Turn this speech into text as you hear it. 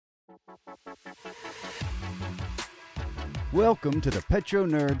Welcome to the Petro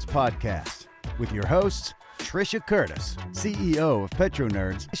Nerds Podcast with your hosts, Trisha Curtis, CEO of Petro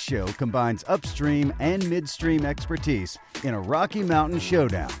Nerds. This show combines upstream and midstream expertise in a Rocky Mountain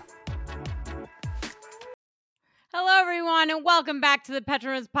showdown. Hello, everyone, and welcome back to the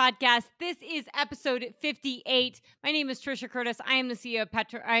Petro Nerds Podcast. This is episode 58. My name is Trisha Curtis. I am the CEO of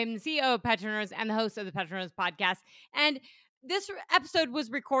Petro Nerds and the host of the Petro Nerds Podcast. And this episode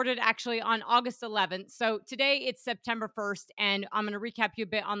was recorded actually on August 11th. So today it's September 1st, and I'm going to recap you a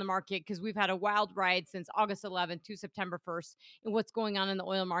bit on the market because we've had a wild ride since August 11th to September 1st and what's going on in the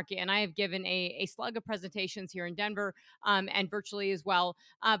oil market. And I have given a slug of presentations here in Denver and virtually as well.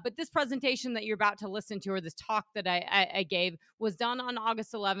 But this presentation that you're about to listen to, or this talk that I gave, was done on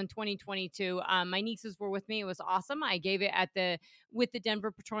August 11th, 2022. My nieces were with me. It was awesome. I gave it with the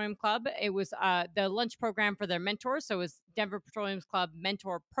Denver Petroleum Club. It was the lunch program for their mentors. So it was Denver Petroleum Club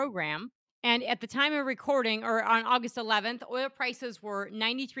Mentor Program. And at the time of recording, or on August 11th, oil prices were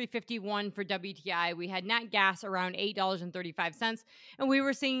 $93.51 for WTI. We had nat gas around $8.35, and we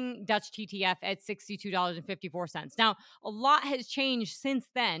were seeing Dutch TTF at $62.54. Now, a lot has changed since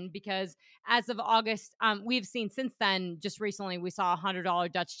then because as of August, we've seen since then, just recently, we saw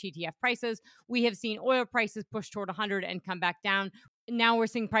 $100 Dutch TTF prices. We have seen oil prices push toward 100 and come back down. Now we're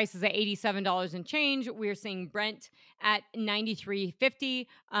seeing prices at $87 and change. We're seeing Brent at $93.50.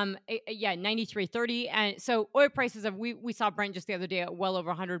 93.30. And so oil prices we saw Brent just the other day at well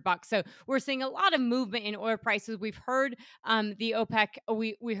over $100. So we're seeing a lot of movement in oil prices. We've heard the OPEC.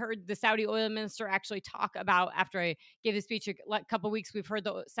 We heard the Saudi oil minister actually talk about, after I gave the speech a couple of weeks, we've heard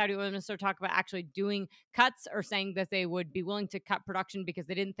the Saudi oil minister talk about actually doing cuts, or saying that they would be willing to cut production because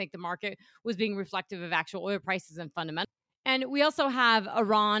they didn't think the market was being reflective of actual oil prices and fundamentals. And we also have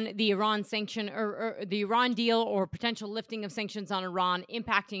Iran, the Iran sanction or the Iran deal, or potential lifting of sanctions on Iran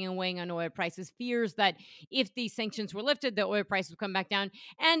impacting and weighing on oil prices. Fears that if these sanctions were lifted, the oil price would come back down.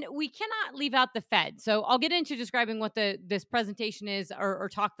 And we cannot leave out the Fed. So I'll get into describing what this presentation is, or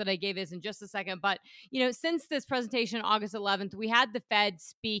talk that I gave is, in just a second. But, since this presentation, August 11th, we had the Fed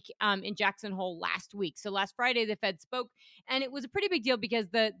speak in Jackson Hole last week. So last Friday, the Fed spoke, and it was a pretty big deal because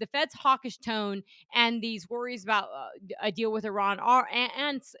the Fed's hawkish tone and these worries about a deal with Iran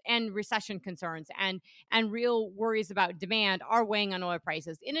and recession concerns and real worries about demand are weighing on oil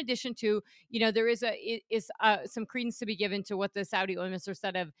prices. In addition to, there is some credence to be given to what the Saudi oil minister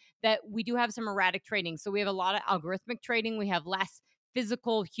said of that we do have some erratic trading. So we have a lot of algorithmic trading. We have less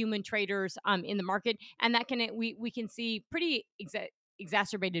physical human traders in the market, and that we can see pretty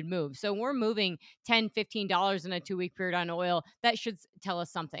exacerbated moves. So we're moving $10-15 in a 2-week period on oil. That should tell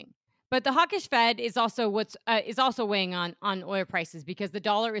us something. But the hawkish Fed is also weighing on oil prices because the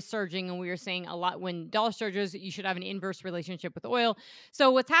dollar is surging, and we are seeing a lot. When dollar surges, you should have an inverse relationship with oil.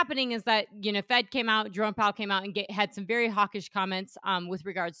 So what's happening is that Fed came out, Jerome Powell came out and had some very hawkish comments with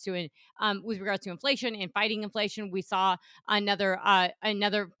regards to inflation and fighting inflation. We saw another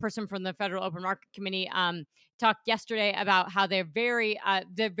person from the Federal Open Market Committee talked yesterday about how they're very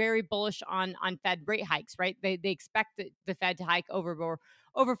bullish on Fed rate hikes. Right? They expect the Fed to hike over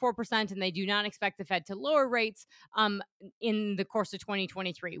 4%, and they do not expect the Fed to lower rates in the course of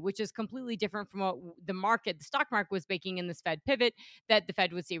 2023, which is completely different from what the stock market was baking in this Fed pivot, that the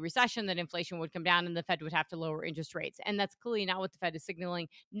Fed would see a recession, that inflation would come down, and the Fed would have to lower interest rates. And that's clearly not what the Fed is signaling,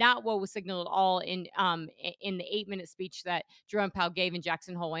 not what was signaled at all in the 8-minute speech that Jerome Powell gave in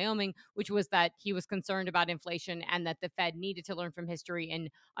Jackson Hole, Wyoming, which was that he was concerned about inflation and that the Fed needed to learn from history and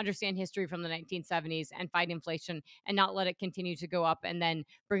understand history from the 1970s and fight inflation and not let it continue to go up and then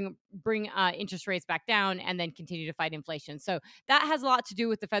bring interest rates back down and then continue to fight inflation. So that has a lot to do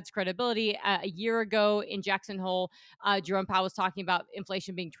with the Fed's credibility. A year ago in Jackson Hole, Jerome Powell was talking about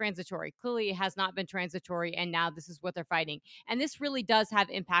inflation being transitory. Clearly, it has not been transitory, and now this is what they're fighting. And this really does have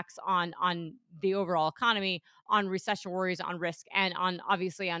impacts on the overall economy, on recession worries, on risk, and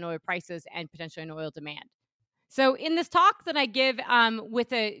obviously on oil prices and potentially on oil demand. So in this talk that I give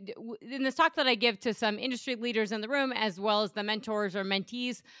to some industry leaders in the room, as well as the mentors or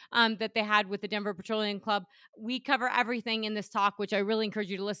mentees that they had with the Denver Petroleum Club, we cover everything in this talk, which I really encourage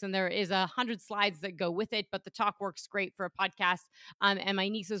you to listen. There is 100 slides that go with it, but the talk works great for a podcast. And my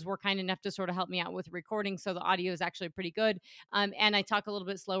nieces were kind enough to sort of help me out with recording, so the audio is actually pretty good. And I talk a little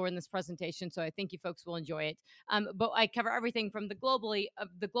bit slower in this presentation, so I think you folks will enjoy it. But I cover everything from the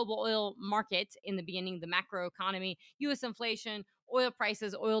global oil market in the beginning, the macro economy: U.S. inflation, oil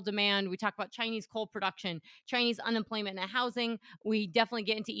prices, oil demand. We talk about Chinese coal production, Chinese unemployment and housing. We definitely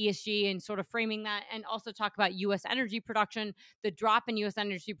get into ESG and sort of framing that, and also talk about U.S. energy production, the drop in U.S.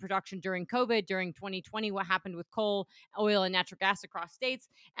 energy production during COVID, during 2020, what happened with coal, oil, and natural gas across states,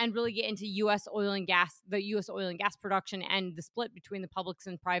 and really get into U.S. oil and gas, the U.S. oil and gas production, and the split between the publics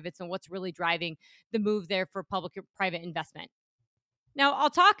and privates, and what's really driving the move there for public-private investment. Now, I'll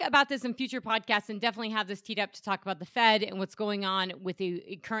talk about this in future podcasts and definitely have this teed up to talk about the Fed and what's going on with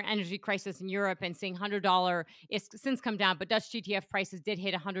the current energy crisis in Europe, and seeing $100 is since come down, but Dutch TTF prices did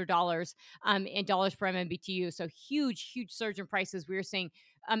hit $100 in dollars per MMBTU. So huge surge in prices. We are seeing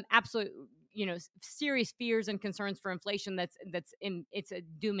absolute, serious fears and concerns for inflation it's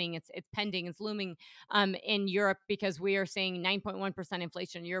dooming, it's pending, it's looming in Europe, because we are seeing 9.1%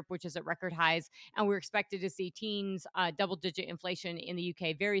 inflation in Europe, which is at record highs, and we're expected to see teens double-digit inflation in the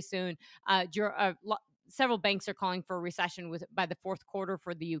UK very soon. Several banks are calling for a recession by the fourth quarter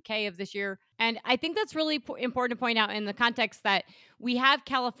for the UK of this year. And I think that's really important to point out in the context that we have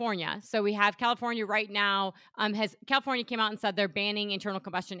California. So we have California right now. California came out and said they're banning internal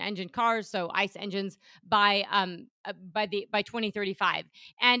combustion engine cars, so ICE engines, by 2035.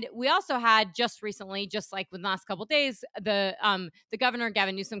 And we also had just recently, just like within the last couple of days, the governor,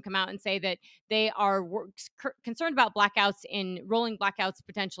 Gavin Newsom, come out and say that they are concerned about rolling blackouts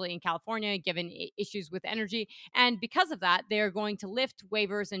potentially in California, given issues with energy. And because of that, they're going to lift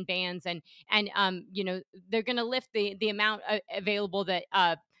waivers and bans, and they're going to lift the amount available that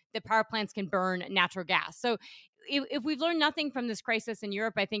the power plants can burn natural gas. So if we've learned nothing from this crisis in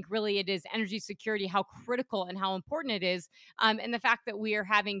Europe, I think really it is energy security, how critical and how important it is, and the fact that we are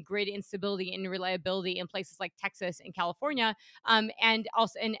having grid instability and reliability in places like Texas and California, and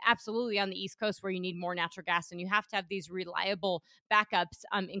absolutely on the East Coast, where you need more natural gas, and you have to have these reliable backups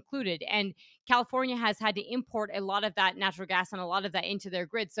included. And California has had to import a lot of that natural gas and a lot of that into their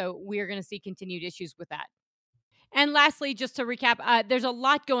grid, so we are going to see continued issues with that. And lastly, just to recap, there's a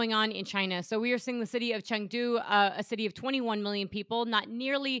lot going on in China. So we are seeing the city of Chengdu, a city of 21 million people, not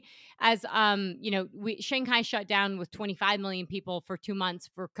nearly as, Shanghai shut down with 25 million people for 2 months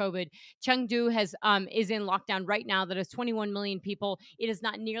for COVID. Chengdu is in lockdown right now. That is 21 million people. It is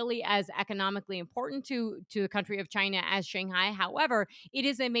not nearly as economically important to the country of China as Shanghai. However, it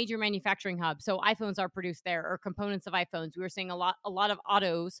is a major manufacturing hub. So iPhones are produced there, or components of iPhones. We are seeing a lot of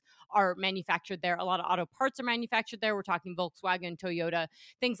autos are manufactured there. A lot of auto parts are manufactured there. We're talking Volkswagen, Toyota,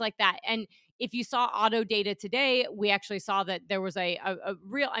 things like that. And if you saw auto data today, we actually saw that there was the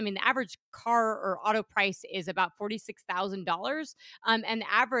average car or auto price is about $46,000. And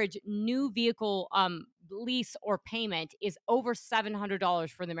the average new vehicle lease or payment is over $700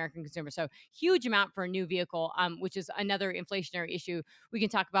 for the American consumer. So huge amount for a new vehicle, which is another inflationary issue we can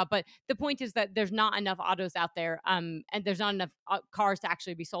talk about. But the point is that there's not enough autos out there, and there's not enough cars to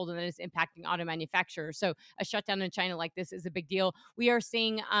actually be sold, and that is impacting auto manufacturers. So a shutdown in China like this is a big deal. We are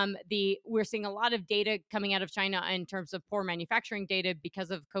seeing we're seeing a lot of data coming out of China in terms of poor manufacturing data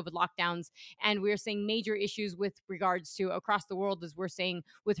because of COVID lockdowns, and we're seeing major issues with regards to across the world, as we're seeing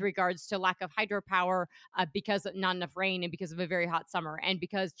with regards to lack of hydropower, because of not enough rain and because of a very hot summer, and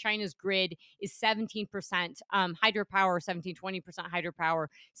because China's grid is 17% hydropower, 17-20% hydropower,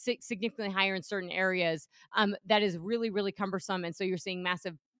 significantly higher in certain areas. That is really, really cumbersome, and so you're seeing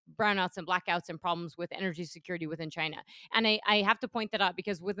massive brownouts and blackouts and problems with energy security within China. And I have to point that out,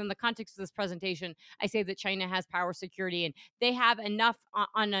 because within the context of this presentation, I say that China has power security, and they have enough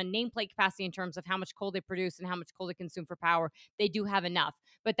on a nameplate capacity in terms of how much coal they produce and how much coal they consume for power. They do have enough.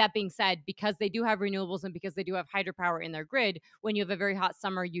 But that being said, because they do have renewables and because they do have hydropower in their grid, when you have a very hot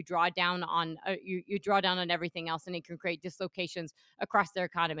summer, you draw down on everything else, and it can create dislocations across their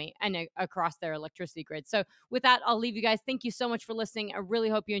economy and across their electricity grid. So with that, I'll leave you guys. Thank you so much for listening. I really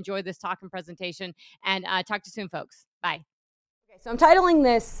hope you enjoyed this talk and presentation, and talk to you soon, folks. Bye. Okay, so I'm titling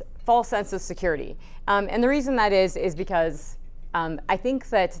this False Sense of Security. And the reason that is because I think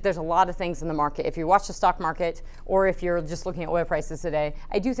that there's a lot of things in the market. If you watch the stock market, or if you're just looking at oil prices today,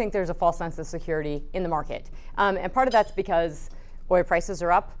 I do think there's a false sense of security in the market. And part of that's because oil prices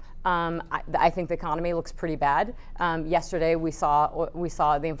are up. I think the economy looks pretty bad. Yesterday we saw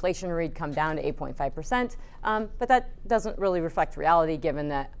the inflation rate come down to 8.5%, but that doesn't really reflect reality, given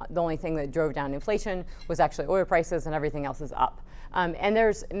that the only thing that drove down inflation was actually oil prices, and everything else is up. And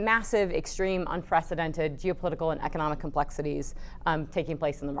there's massive, extreme, unprecedented geopolitical and economic complexities taking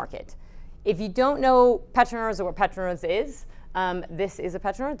place in the market. If you don't know PetroNerds or what PetroNerds is, this is a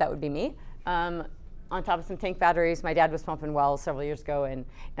PetroNerd. That would be me. on top of some tank batteries. My dad was pumping wells several years ago, and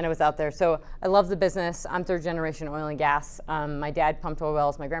I was out there. So I love the business. I'm third generation oil and gas. My dad pumped oil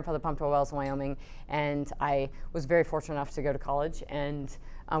wells. My grandfather pumped oil wells in Wyoming. And I was very fortunate enough to go to college and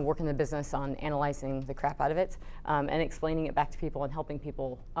work in the business on analyzing the crap out of it and explaining it back to people and helping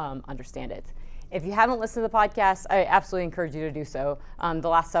people understand it. If you haven't listened to the podcast, I absolutely encourage you to do so. The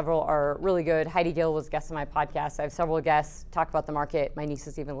last several are really good. Heidi Gill was a guest on my podcast. I have several guests talk about the market. My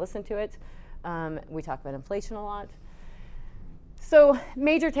nieces even listen to it. We talk about inflation a lot. So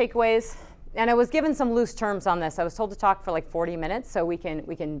major takeaways, and I was given some loose terms on this. I was told to talk for like 40 minutes, so we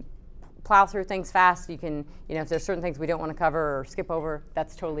can plow through things fast. You can, if there's certain things we don't want to cover or skip over,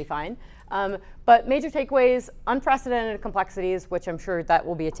 that's totally fine. But major takeaways, unprecedented complexities, which I'm sure that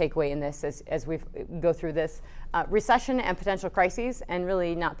will be a takeaway in this as we go through this. Recession and potential crises, and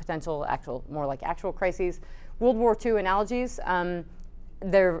really not potential, more like actual crises. World War II analogies.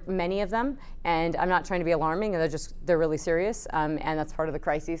 There are many of them, and I'm not trying to be alarming. They're really serious, and that's part of the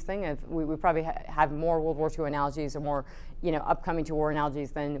crises thing. We probably have more World War II analogies or more, upcoming to war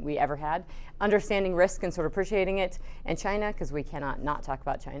analogies than we ever had. Understanding risk and sort of appreciating it, and China, because we cannot not talk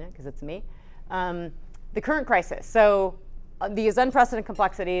about China, because it's me. The current crisis. So these unprecedented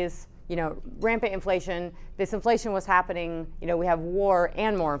complexities. Rampant inflation. This inflation was happening, we have war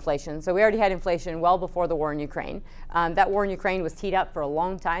and more inflation. So we already had inflation well before the war in Ukraine. That war in Ukraine was teed up for a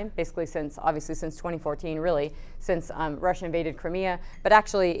long time, basically since 2014, really, since Russia invaded Crimea. But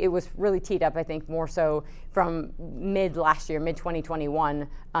actually, it was really teed up, I think, more so from mid 2021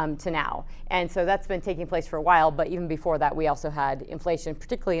 to now. And so that's been taking place for a while. But even before that, we also had inflation,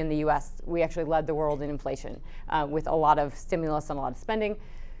 particularly in the US. We actually led the world in inflation with a lot of stimulus and a lot of spending.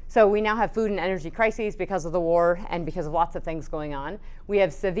 So we now have food and energy crises because of the war and because of lots of things going on. We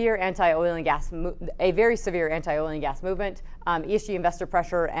have a very severe anti-oil and gas movement, ESG investor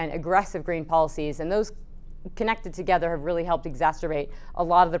pressure, and aggressive green policies. And those connected together have really helped exacerbate a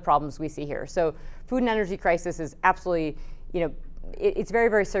lot of the problems we see here. So food and energy crisis is absolutely, it's very,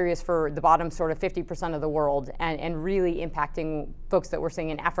 very serious for the bottom sort of 50% of the world and really impacting folks that we're seeing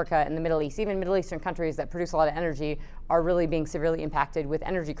in Africa and the Middle East. Even Middle Eastern countries that produce a lot of energy are really being severely impacted with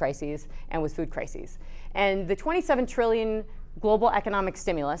energy crises and with food crises. And the 27 trillion global economic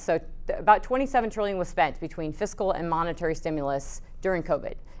stimulus, so about 27 trillion was spent between fiscal and monetary stimulus during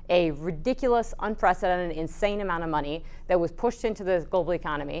COVID. A ridiculous, unprecedented, insane amount of money that was pushed into the global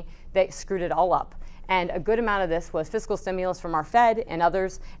economy that screwed it all up. And a good amount of this was fiscal stimulus from our Fed and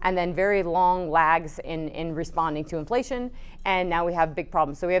others, and then very long lags in responding to inflation. And now we have big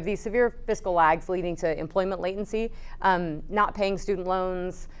problems. So we have these severe fiscal lags leading to employment latency, not paying student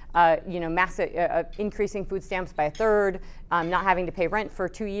loans, massive increasing food stamps by a third, not having to pay rent for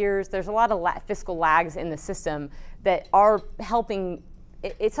 2 years. There's a lot of fiscal lags in the system that are helping.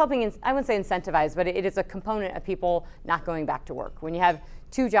 It's helping, I wouldn't say incentivize, but it is a component of people not going back to work. When you have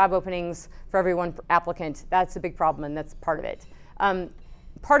 2 job openings for every 1 applicant, that's a big problem, and that's part of it.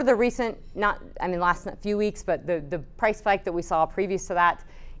 Part of the recent, last few weeks, but the price spike that we saw previous to that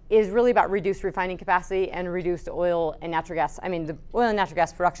is really about reduced refining capacity and reduced oil and natural gas. The oil and natural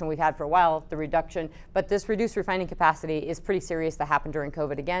gas production we've had for a while, the reduction, but this reduced refining capacity is pretty serious. That happened during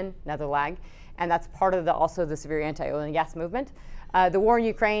COVID again, another lag, and that's part of also the severe anti-oil and gas movement. The war in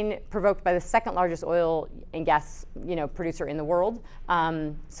Ukraine, provoked by the second largest oil and gas producer in the world,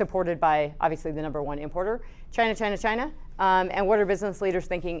 supported by obviously the number 1 importer, China. And what are business leaders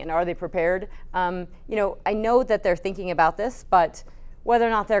thinking, and are they prepared? I know that they're thinking about this, but whether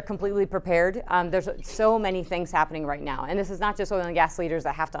or not they're completely prepared, there's so many things happening right now. And this is not just oil and gas leaders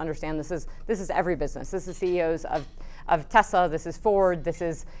that have to understand. This is every business. This is CEOs of Tesla. This is Ford. This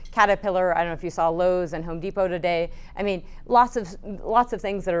is Caterpillar. I don't know if you saw Lowe's and Home Depot today. Lots of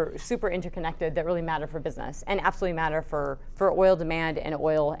things that are super interconnected that really matter for business and absolutely matter for oil demand and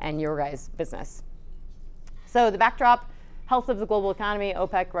oil and your guys' business. So the backdrop. Health of the global economy,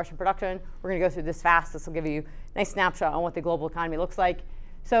 OPEC, Russian production. We're going to go through this fast. This will give you a nice snapshot on what the global economy looks like.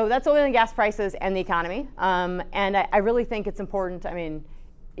 So that's oil and gas prices and the economy. And I really think it's important.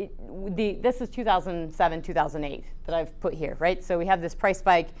 This is 2007, 2008 that I've put here, right? So we have this price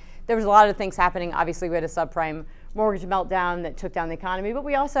spike. There was a lot of things happening. Obviously, we had a subprime mortgage meltdown that took down the economy, but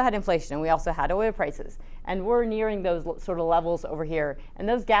we also had inflation and we also had oil prices. And we're nearing those sort of levels over here. And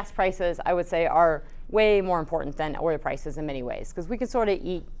those gas prices, I would say, are way more important than oil prices in many ways, because we can sort of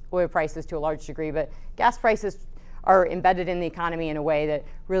eat oil prices to a large degree, but gas prices are embedded in the economy in a way that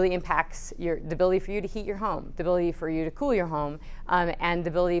really impacts the ability for you to heat your home, the ability for you to cool your home, and the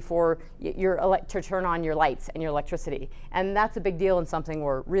ability for to turn on your lights and your electricity. And that's a big deal and something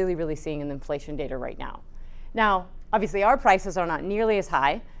we're really, really seeing in the inflation data right now. Now, obviously, our prices are not nearly as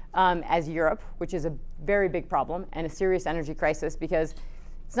high as Europe, which is a very big problem and a serious energy crisis, because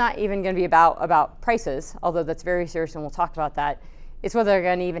it's not even going to be about prices, although that's very serious and we'll talk about that. It's whether they're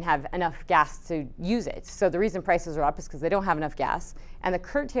going to even have enough gas to use it. So the reason prices are up is because they don't have enough gas. And the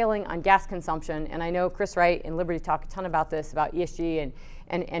curtailing on gas consumption, and I know Chris Wright and Liberty talk a ton about this, about ESG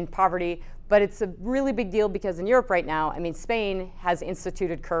and poverty, but it's a really big deal because in Europe right now, I mean, Spain has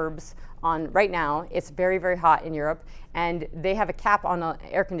instituted curbs on, right now, it's very, very hot in Europe, and they have a cap on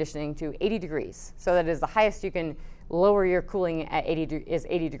air conditioning to 80 degrees. So that is the highest you can lower your cooling at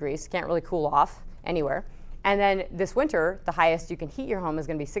 80 degrees. Can't really cool off anywhere. And then this winter, the highest you can heat your home is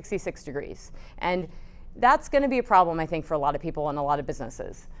going to be 66 degrees. And that's going to be a problem, I think, for a lot of people and a lot of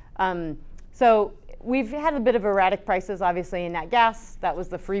businesses. So we've had a bit of erratic prices, obviously, in nat gas. That was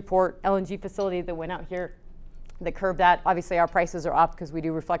the Freeport LNG facility that went out here that curbed that. Obviously, our prices are up because we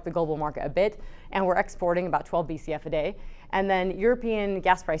do reflect the global market a bit, and we're exporting about 12 BCF a day. And then European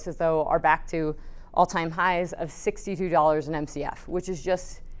gas prices, though, are back to all-time highs of $62 an MCF, which is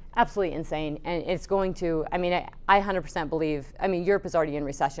just absolutely insane. And it's going to, I mean, I 100% believe, I mean, Europe is already in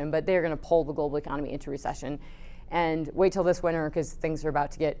recession, but they're going to pull the global economy into recession. And wait till this winter because things are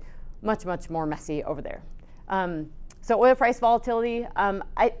about to get much, much more messy over there. So oil price volatility,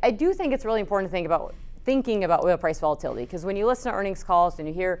 I do think it's really important to thinking about oil price volatility, because when you listen to earnings calls and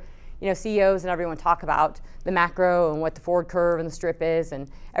you hear CEOs and everyone talk about the macro and what the forward curve and the strip is, and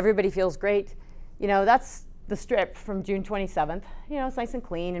everybody feels great, that's the strip from June 27th. It's nice and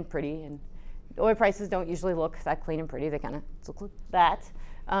clean and pretty, and oil prices don't usually look that clean and pretty. They kind of look like that.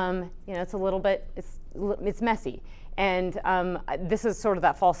 It's a little bit, it's messy. And this is sort of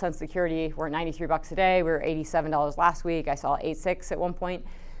that false sense of security. We're at $93 a day. We were $87 last week. I saw $86 at one point.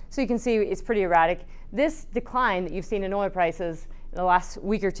 So you can see it's pretty erratic. This decline that you've seen in oil prices in the last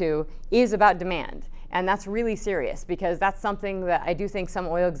week or two is about demand. And that's really serious, because that's something that I do think some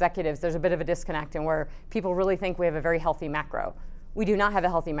oil executives, there's a bit of a disconnect in where people really think we have a very healthy macro. We do not have a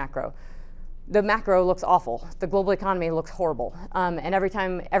healthy macro. The macro looks awful. The global economy looks horrible. And every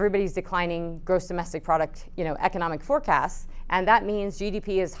time everybody's declining gross domestic product, economic forecasts, and that means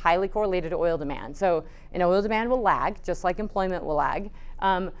GDP is highly correlated to oil demand. So oil demand will lag, just like employment will lag.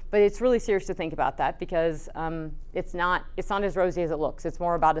 But it's really serious to think about that, because it's not as rosy as it looks. It's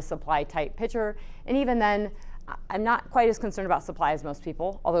more about a supply type picture. And even then, I'm not quite as concerned about supply as most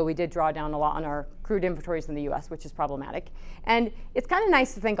people, although we did draw down a lot on our crude inventories in the US, which is problematic. And it's kind of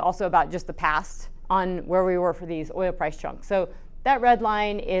nice to think also about just the past on where we were for these oil price chunks. So that red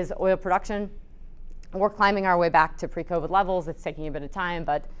line is oil production. We're climbing our way back to pre-COVID levels. It's taking a bit of time,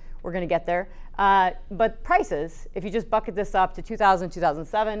 but we're going to get there. But prices, if you just bucket this up to 2000,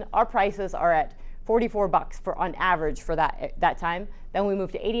 2007, our prices are at $44 on average for that time. Then we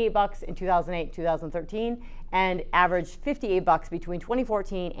moved to $88 in 2008, 2013, and averaged $58 between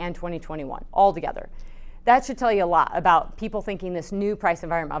 2014 and 2021 altogether. That should tell you a lot about people thinking this new price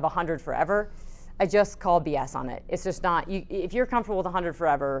environment of 100 forever. I just call BS on it. It's just not, if you're comfortable with 100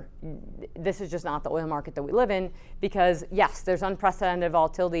 forever, this is just not the oil market that we live in, because yes, there's unprecedented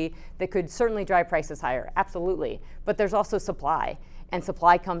volatility that could certainly drive prices higher, absolutely. But there's also supply, and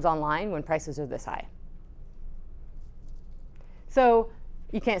supply comes online when prices are this high. So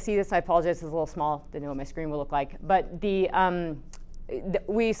you can't see this, I apologize, it's a little small, didn't know what my screen would look like. But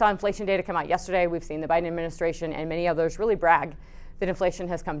we saw inflation data come out yesterday. We've seen the Biden administration and many others really brag that inflation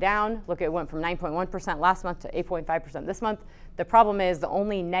has come down. Look, it went from 9.1% last month to 8.5% this month. The problem is the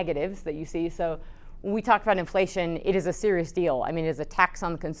only negatives that you see. So when we talk about inflation, it is a serious deal. I mean, it is a tax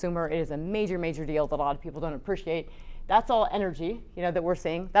on the consumer. It is a major, major deal that a lot of people don't appreciate. That's all energy, that we're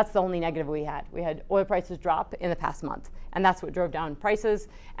seeing. That's the only negative we had. We had oil prices drop in the past month, and that's what drove down prices.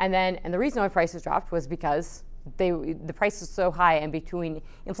 And the reason oil prices dropped was because the price was so high, and between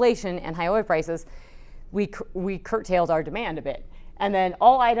inflation and high oil prices, we curtailed our demand a bit. And then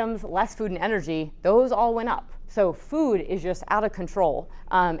all items, less food and energy, those all went up. So food is just out of control.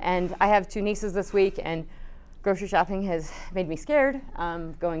 And I have two nieces this week, and grocery shopping has made me scared.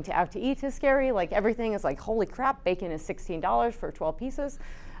 Going out to eat is scary. Like, everything is like, holy crap, bacon is $16 for 12 pieces.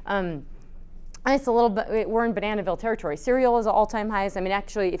 And it's a little bit, we're in Bananaville territory. Cereal is at all-time highs. I mean,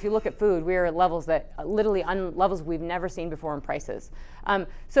 actually, if you look at food, we're at levels that literally levels we've never seen before in prices.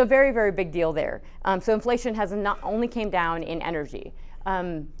 So very, very big deal there. So inflation has not only came down in energy.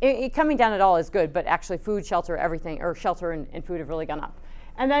 It coming down at all is good, but actually food, shelter, everything, or shelter and food have really gone up.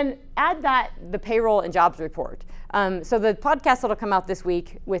 And then add the payroll and jobs report. So the podcast that'll come out this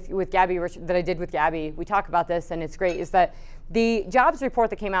week with Gabby, that I did with Gabby, we talk about this, and it's great, is that the jobs report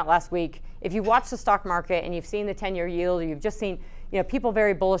that came out last week, if you've watched the stock market and you've seen the 10-year yield, or you've just seen, people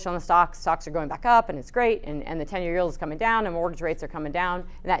very bullish on the stocks. Stocks are going back up, and it's great, and the 10-year yield is coming down, and mortgage rates are coming down,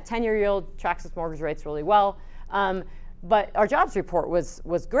 and that 10-year yield tracks its mortgage rates really well. But our jobs report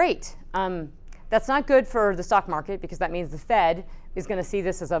was great. That's not good for the stock market, because that means the Fed is going to see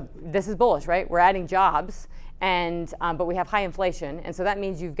this is bullish, right? We're adding jobs, but we have high inflation, and so that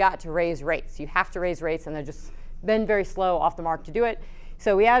means you've got to raise rates. You have to raise rates, and they're just been very slow off the mark to do it.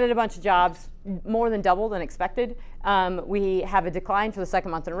 So we added a bunch of jobs, more than double than expected. We have a decline for the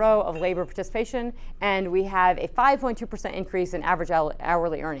second month in a row of labor participation, and we have a 5.2% increase in average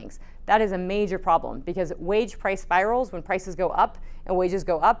hourly earnings. That is a major problem, because wage price spirals, when prices go up and wages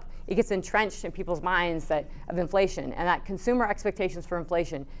go up, it gets entrenched in people's minds of inflation, and that consumer expectations for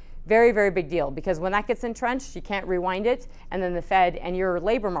inflation. Very, very big deal, because when that gets entrenched, you can't rewind it, and then the Fed and your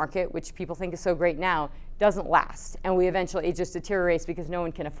labor market, which people think is so great now, doesn't last, and it just deteriorates because no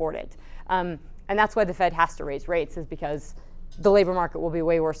one can afford it. And that's why the Fed has to raise rates, is because the labor market will be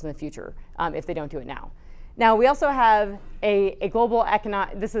way worse in the future if they don't do it now. Now, we also have a global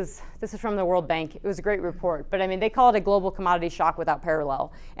economic, this is from the World Bank. It was a great report, but they call it a global commodity shock without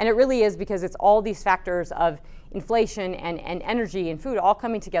parallel. And it really is, because it's all these factors of inflation and energy and food all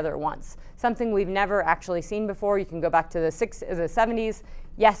coming together at once. Something we've never actually seen before. You can go back to the 70s.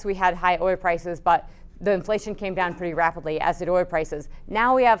 Yes, we had high oil prices, but the inflation came down pretty rapidly, as did oil prices.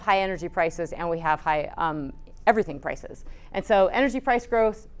 Now we have high energy prices, and we have high everything prices. And so energy price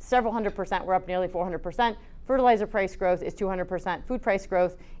growth, several 100%, we're up nearly 400%. Fertilizer price growth is 200%. Food price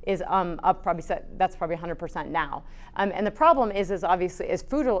growth is up that's probably 100% now. And the problem is obviously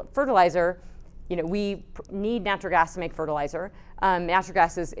fertilizer. We need natural gas to make fertilizer. Natural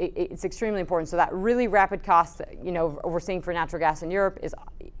gas it's extremely important. So that really rapid cost, we're seeing for natural gas in Europe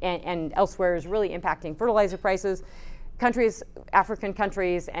and elsewhere is really impacting fertilizer prices. African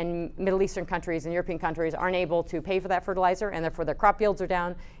countries and Middle Eastern countries and European countries aren't able to pay for that fertilizer, and therefore their crop yields are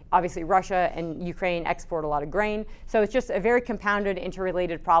down. Obviously, Russia and Ukraine export a lot of grain. So it's just a very compounded,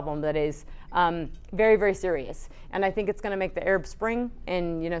 interrelated problem that is very, very serious. And I think it's going to make the Arab Spring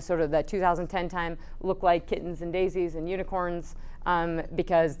in sort of the 2010 time look like kittens and daisies and unicorns,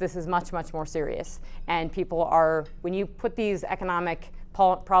 because this is much, much more serious. And when you put these economic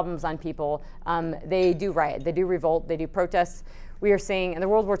problems on people, they do riot, they do revolt, they do protests. We are seeing, and the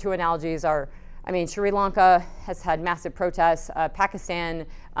World War II analogies are, Sri Lanka has had massive protests. Pakistan,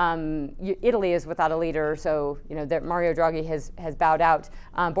 Italy is without a leader, so Mario Draghi has bowed out.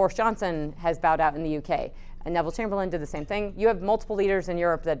 Boris Johnson has bowed out in the UK. And Neville Chamberlain did the same thing. You have multiple leaders in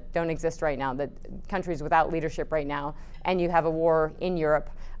Europe that don't exist right now, countries without leadership right now, and you have a war in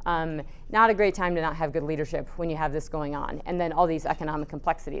Europe. Not a great time to not have good leadership when you have this going on, and then all these economic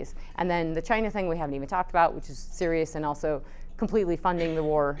complexities. And then the China thing we haven't even talked about, which is serious, and also completely funding the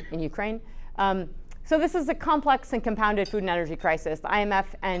war in Ukraine. So this is a complex and compounded food and energy crisis. The IMF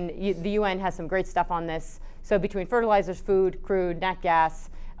and the UN has some great stuff on this. So between fertilizers, food, crude, nat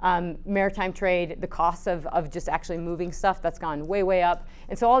gas, maritime trade, the cost of just actually moving stuff, that's gone way, way up.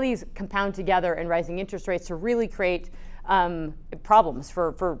 And so all these compound together, and rising interest rates to really create problems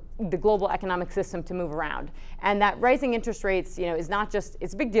for the global economic system to move around. And that rising interest rates, is not just,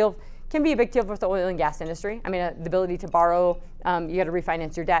 it's a big deal, can be a big deal for the oil and gas industry. The ability to borrow, you got to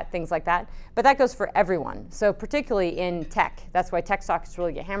refinance your debt, things like that. But that goes for everyone. So particularly in tech, that's why tech stocks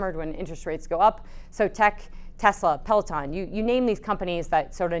really get hammered when interest rates go up. So tech, Tesla, Peloton, you name these companies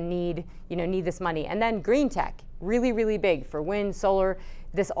that sort of need this money. And then green tech, really, really big for wind, solar.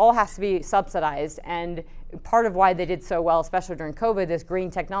 This all has to be subsidized, and part of why they did so well, especially during COVID, this green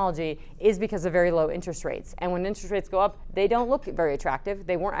technology, is because of very low interest rates. And when interest rates go up, they don't look very attractive.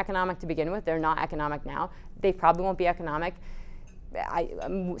 They weren't economic to begin with. They're not economic now. They probably won't be economic.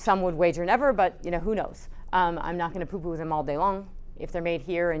 Some would wager never, but who knows? I'm not going to poo-poo them all day long. If they're made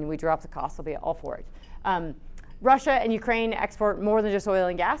here and we drop the cost, I'll be all for it. Russia and Ukraine export more than just oil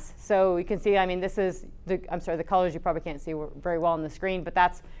and gas. So you can see, this is the colors you probably can't see very well on the screen, but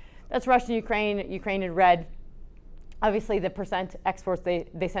that's Russia and Ukraine in red. Obviously, the percent exports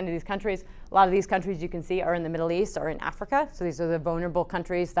they send to these countries, a lot of these countries you can see are in the Middle East or in Africa. So these are the vulnerable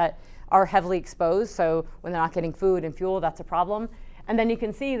countries that are heavily exposed. So when they're not getting food and fuel, that's a problem. And then you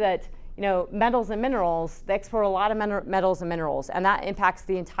can see that metals and minerals, they export a lot of metals and minerals, and that impacts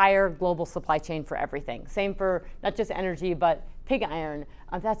the entire global supply chain for everything. Same for not just energy, but pig iron.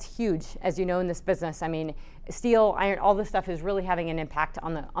 That's huge, as you know, in this business. Steel, iron, all this stuff is really having an impact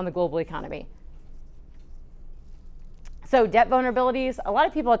on the global economy. So debt vulnerabilities, a lot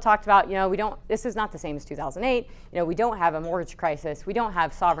of people have talked about, this is not the same as 2008. We don't have a mortgage crisis. We don't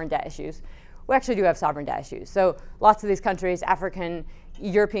have sovereign debt issues. We actually do have sovereign debt issues. So lots of these countries, African,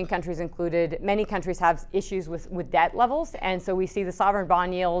 European countries included, many countries have issues with debt levels. And so we see the sovereign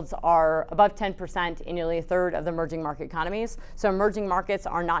bond yields are above 10% in nearly a third of the emerging market economies. So emerging markets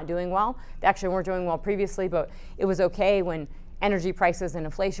are not doing well. They actually weren't doing well previously, but it was okay when energy prices and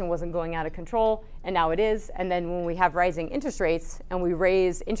inflation wasn't going out of control, and now it is. And then when we have rising interest rates and we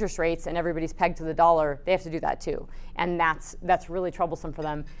raise interest rates and everybody's pegged to the dollar, they have to do that too. And that's really troublesome for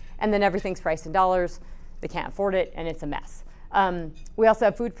them. And then everything's priced in dollars. They can't afford it, and it's a mess. We also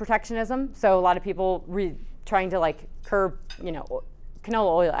have food protectionism. So a lot of people trying to curb,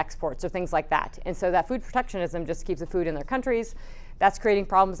 canola oil exports or things like that. And so that food protectionism just keeps the food in their countries. That's creating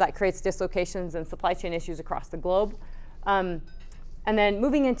problems. That creates dislocations and supply chain issues across the globe. And then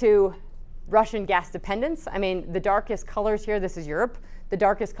moving into Russian gas dependence, I mean, the darkest colors here, this is Europe. The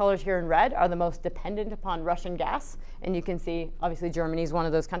darkest colors here in red are the most dependent upon Russian gas. And you can see, obviously, Germany is one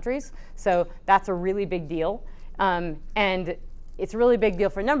of those countries. So that's a really big deal. And it's a really big deal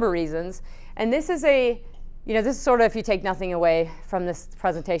for a number of reasons. And this is this is sort of, if you take nothing away from this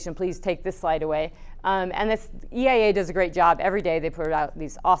presentation, please take this slide away. And this EIA does a great job. Every day they put out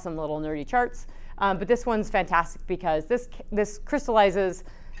these awesome little nerdy charts. But this one's fantastic because this crystallizes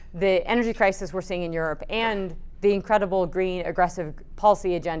the energy crisis we're seeing in Europe and the incredible green aggressive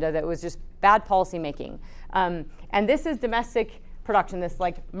policy agenda that was just bad policy making. And this is domestic production. This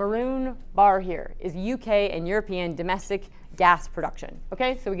maroon bar here is UK and European domestic gas production.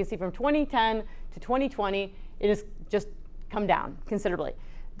 Okay, so we can see from 2010 to 2020, it has just come down considerably.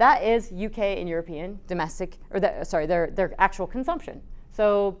 That is UK and European domestic, their actual consumption.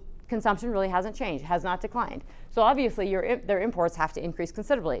 So consumption really hasn't changed, has not declined. So obviously their imports have to increase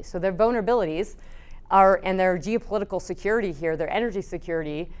considerably. So their vulnerabilities and their geopolitical security here, their energy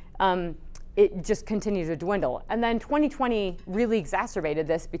security, it just continues to dwindle. And then 2020 really exacerbated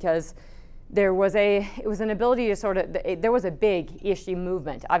this because there was an ability to there was a big ESG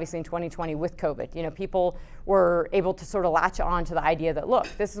movement, obviously in 2020 with COVID. People were able to sort of latch on to the idea that, look,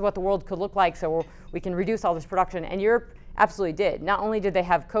 this is what the world could look like, so we can reduce all this production. And Europe absolutely did. Not only did they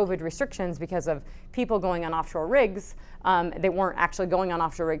have COVID restrictions because of people going on offshore rigs, they weren't actually going on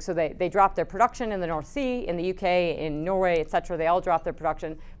offshore rigs, so they dropped their production in the North Sea, in the UK, in Norway, et cetera. They all dropped their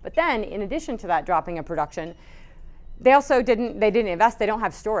production. But then, in addition to that dropping of production, they also didn't invest. They don't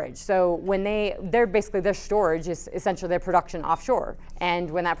have storage. So when their storage is essentially their production offshore.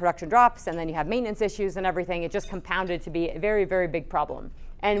 And when that production drops, and then you have maintenance issues and everything, it just compounded to be a very, very big problem.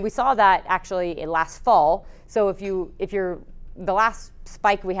 And we saw that actually last fall. So if you're the last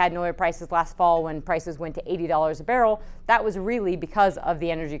spike we had in oil prices last fall when prices went to $80 a barrel, that was really because of the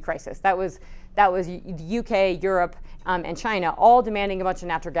energy crisis. That was the UK, Europe, and China all demanding a bunch of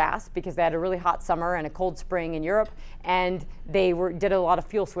natural gas because they had a really hot summer and a cold spring in Europe, and they did a lot of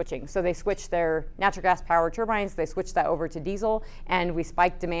fuel switching. So they switched their natural gas powered turbines, they switched that over to diesel, and we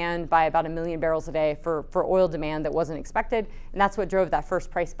spiked demand by about 1 million barrels a day for oil demand that wasn't expected, and that's what drove that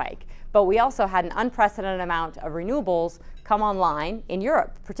first price spike. But we also had an unprecedented amount of renewables come online in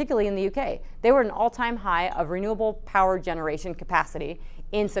Europe, particularly in the UK. They were at an all-time high of renewable power generation capacity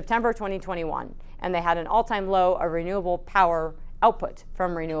in September 2021, and they had an all-time low of renewable power output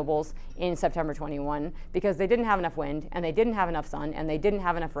from renewables in September 21 because they didn't have enough wind, and they didn't have enough sun, and they didn't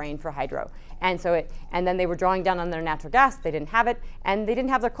have enough rain for hydro. And then they were drawing down on their natural gas. They didn't have it, and they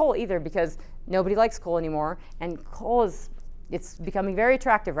didn't have their coal either because nobody likes coal anymore, and coal it's becoming very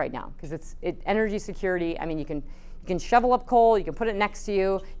attractive right now because it's energy security. I mean, you can shovel up coal, you can put it next to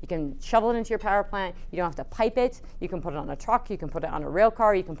you, you can shovel it into your power plant, you don't have to pipe it, you can put it on a truck, you can put it on a rail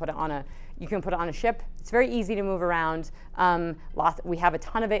car, you can put it on a ship. It's very easy to move around. We have a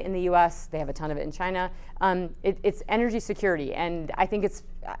ton of it in the US, they have a ton of it in China. It's energy security, and I think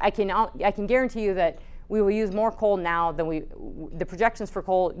I can guarantee you that we will use more coal now than the projections for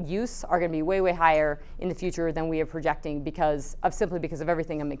coal use are going to be way, way higher in the future than we are projecting simply because of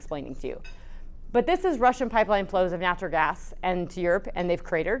everything I'm explaining to you. But this is Russian pipeline flows of natural gas to Europe, and they've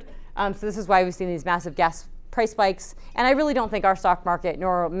cratered. So this is why we've seen these massive gas price spikes. And I really don't think our stock market,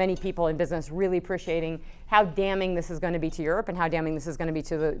 nor many people in business, really appreciating how damning this is going to be to Europe and how damning this is going to be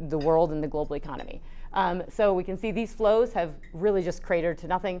to the world and the global economy. So we can see these flows have really just cratered to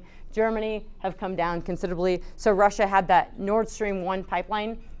nothing. Germany have come down considerably. So Russia had that Nord Stream 1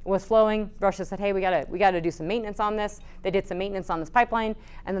 pipeline was flowing. Russia said, hey, we gotta do some maintenance on this. They did some maintenance on this pipeline,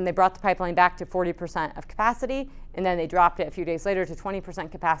 and then they brought the pipeline back to 40% of capacity, and then they dropped it a few days later to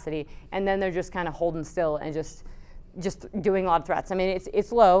 20% capacity, and then they're just kind of holding still and just doing a lot of threats. I mean,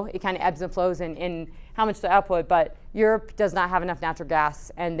 it's low. It kind of ebbs and flows in how much the output, but Europe does not have enough natural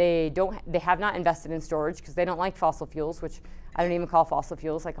gas, and they have not invested in storage because they don't like fossil fuels, which I don't even call fossil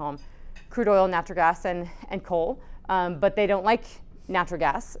fuels. I call them crude oil, natural gas, and coal. But they don't like natural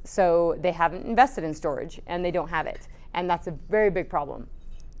gas, so they haven't invested in storage, and they don't have it. And that's a very big problem.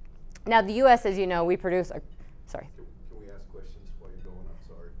 Now, the U.S., as you know, we produce sorry. Can we ask questions while you're going?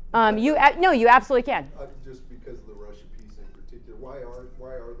 I'm sorry. No, you absolutely can. Just because of the Russia piece in particular, why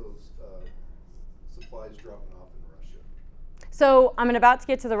are those supplies dropping off in Russia? So I'm about to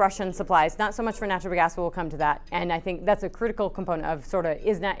get to the Russian supplies, not so much for natural gas, but we'll come to that. And I think that's a critical component of sort of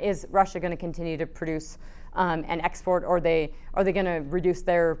is Russia going to continue to produce and export, or are they going to reduce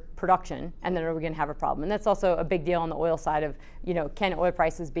their production, and then are we going to have a problem? And that's also a big deal on the oil side of, can oil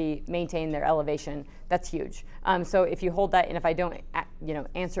prices maintain their elevation? That's huge. So if you hold that, and if I don't,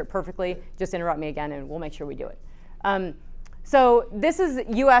 answer it perfectly, just interrupt me again, and we'll make sure we do it. So this is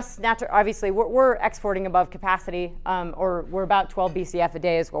U.S. natural. Obviously, we're exporting above capacity, or we're about 12 BCF a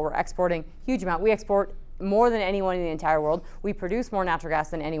day is what we're exporting. Huge amount. We export more than anyone in the entire world. We produce more natural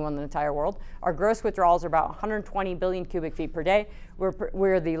gas than anyone in the entire world. Our gross withdrawals are about 120 billion cubic feet per day.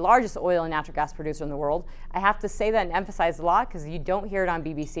 We're the largest oil and natural gas producer in the world. I have to say that and emphasize a lot because you don't hear it on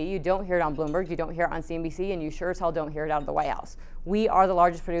BBC, you don't hear it on Bloomberg, you don't hear it on CNBC, and you sure as hell don't hear it out of the White House. We are the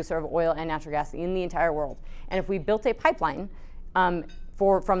largest producer of oil and natural gas in the entire world. And if we built a pipeline from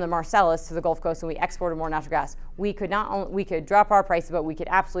the Marcellus to the Gulf Coast and we exported more natural gas, we could drop our prices, but we could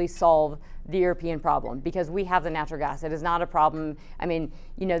absolutely solve the European problem because we have the natural gas. It is not a problem. I mean,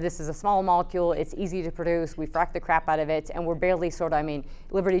 this is a small molecule. It's easy to produce. We frack the crap out of it, and we're barely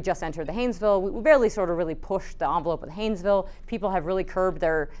Liberty just entered the Haynesville. We barely sort of really pushed the envelope of the Haynesville. People have really curbed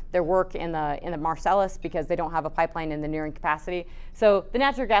their work in the Marcellus because they don't have a pipeline in the nearing capacity. So the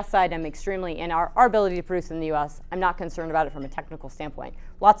natural gas side, I'm extremely, in our ability to produce in the U.S., I'm not concerned about it from a technical standpoint.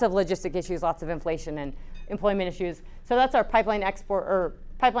 Lots of logistic issues, lots of inflation and employment issues. So that's our pipeline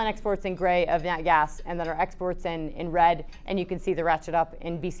exports in gray of nat gas, and then our exports in red, and you can see the ratchet up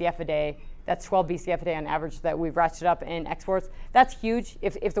in BCF a day. That's 12 BCF a day on average that we've ratcheted up in exports. That's huge.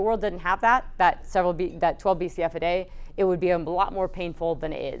 If the world didn't have that 12 BCF a day, it would be a lot more painful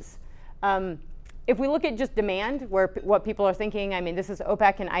than it is. If we look at just demand, what people are thinking, this is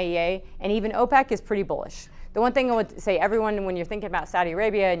OPEC and IEA, and even OPEC is pretty bullish. The one thing I would say, everyone, when you're thinking about Saudi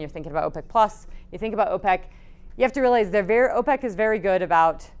Arabia and you're thinking about OPEC Plus, you think about OPEC, you have to realize OPEC is very good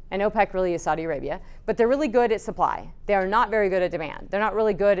about, and OPEC really is Saudi Arabia, but they're really good at supply. They are not very good at demand. They're not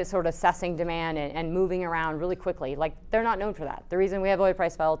really good at sort of assessing demand and moving around really quickly. They're not known for that. The reason we have oil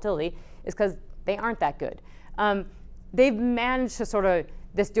price volatility is because they aren't that good. They've managed to sort of,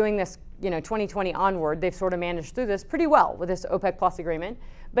 doing this 2020 onward, they've sort of managed through this pretty well with this OPEC Plus agreement.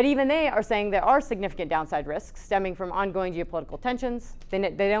 But even they are saying there are significant downside risks stemming from ongoing geopolitical tensions. They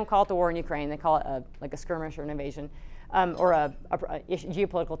don't call it the war in Ukraine. They call it a skirmish or an invasion, or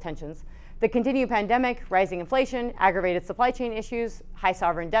geopolitical tensions. The continued pandemic, rising inflation, aggravated supply chain issues, high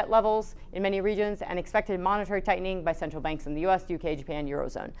sovereign debt levels in many regions, and expected monetary tightening by central banks in the US, UK, Japan,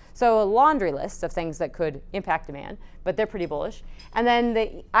 Eurozone. So a laundry list of things that could impact demand, but they're pretty bullish. And then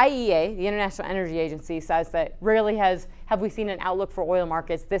the IEA, the International Energy Agency, says that rarely have we seen an outlook for oil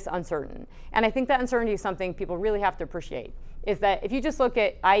markets this uncertain. And I think that uncertainty is something people really have to appreciate, is that if you just look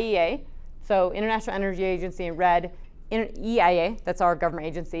at IEA, so International Energy Agency in red, EIA, that's our government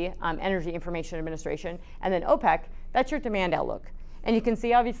agency, Energy Information Administration, and then OPEC, that's your demand outlook. And you can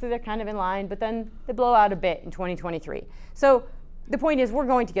see, obviously, they're kind of in line, but then they blow out a bit in 2023. So the point is, we're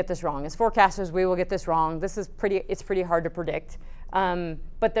going to get this wrong. As forecasters, we will get this wrong. It's pretty hard to predict,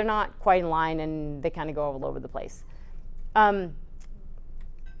 but they're not quite in line, and they kind of go all over the place.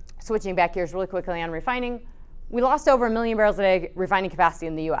 Switching back gears really quickly on refining, we lost over 1 million barrels a day refining capacity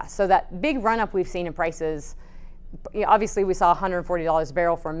in the U.S. So that big run-up we've seen in prices, obviously we saw $140 a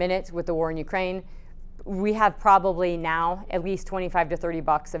barrel for a minute with the war in Ukraine. We have probably now at least $25 to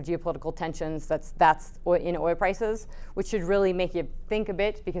 $30 of geopolitical tensions that's in oil prices, which should really make you think a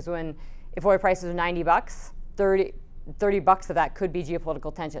bit, because if oil prices are $90, $30 of that could be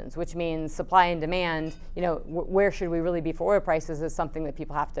geopolitical tensions, which means supply and demand, where should we really be for oil prices is something that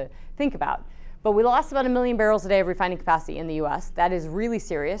people have to think about. But we lost about 1 million barrels a day of refining capacity in the US. That is really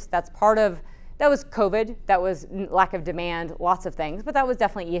serious. That was COVID, that was lack of demand, lots of things, but that was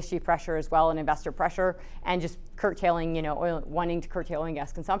definitely ESG pressure as well and investor pressure and just curtailing, wanting to curtail oil and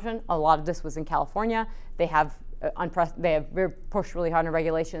gas consumption. A lot of this was in California. They have pushed really hard on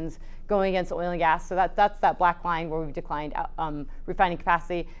regulations going against oil and gas. So that's that black line where we've declined refining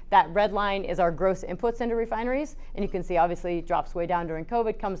capacity. That red line is our gross inputs into refineries. And you can see obviously it drops way down during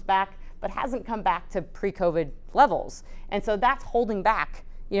COVID, comes back, but hasn't come back to pre-COVID levels. And so that's holding back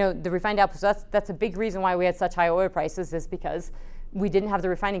the refined output. So that's a big reason why we had such high oil prices, is because we didn't have the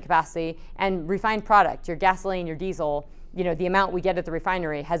refining capacity. And refined product, your gasoline, your diesel, the amount we get at the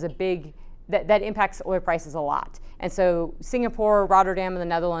refinery has a big that impacts oil prices a lot. And so Singapore, Rotterdam in the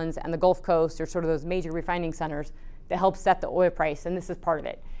Netherlands, and the Gulf Coast are sort of those major refining centers that help set the oil price, and this is part of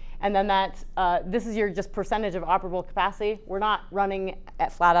it. And then this is your just percentage of operable capacity. We're not running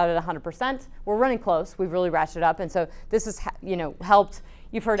at flat out at 100%. We're running close. We've really ratcheted up, and so this has helped.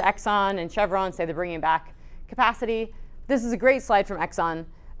 You've heard Exxon and Chevron say they're bringing back capacity. This is a great slide from Exxon,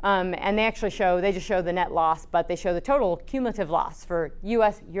 and they just show the net loss, but they show the total cumulative loss for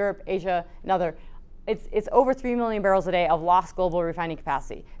U.S., Europe, Asia, and other. It's over 3 million barrels a day of lost global refining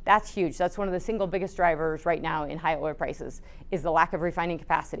capacity. That's huge. That's one of the single biggest drivers right now in high oil prices is the lack of refining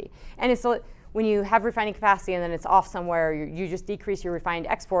capacity. And it's when you have refining capacity and then it's off somewhere, you just decrease your refined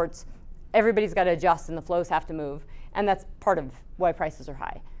exports, everybody's got to adjust and the flows have to move. And that's part of why prices are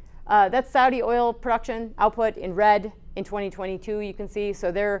high. That's Saudi oil production output in red in 2022, you can see.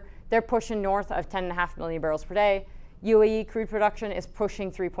 So they're pushing north of 10.5 million barrels per day. UAE crude production is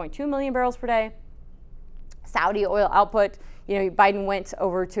pushing 3.2 million barrels per day. Saudi oil output, Biden went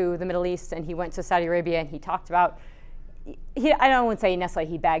over to the Middle East and he went to Saudi Arabia and he talked about, I don't want to say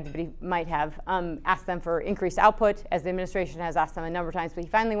necessarily he begged, but he might have asked them for increased output, as the administration has asked them a number of times, but he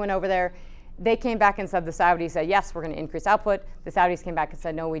finally went over there. They came back and said, the Saudis said, yes, we're going to increase output. The Saudis came back and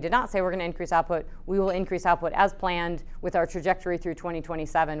said, no, we did not say we're going to increase output. We will increase output as planned with our trajectory through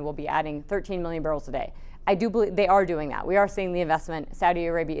 2027. We'll be adding 13 million barrels a day. I do believe they are doing that. We are seeing the investment. Saudi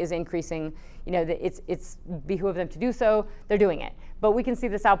Arabia is increasing. It's behoove them to do so. They're doing it. But we can see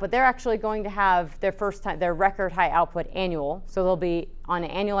this output. They're actually going to have their record high output annual. So they'll be on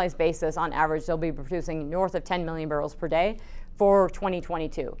an annualized basis, on average, they'll be producing north of 10 million barrels per day for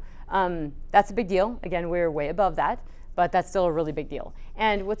 2022. That's a big deal. Again, we're way above that, but that's still a really big deal.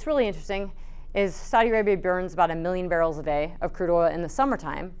 And what's really interesting is Saudi Arabia burns about 1 million barrels a day of crude oil in the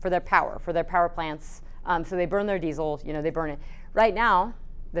summertime for their power plants. So they burn their diesel, they burn it. Right now,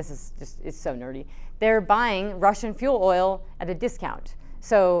 it's so nerdy. They're buying Russian fuel oil at a discount.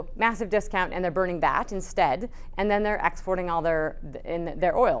 So massive discount, and they're burning that instead, and then they're exporting all their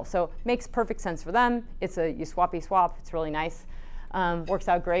oil. So makes perfect sense for them. You swap. It's really nice. Works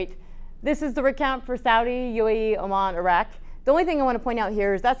out great. This is the rig count for Saudi, UAE, Oman, Iraq. The only thing I want to point out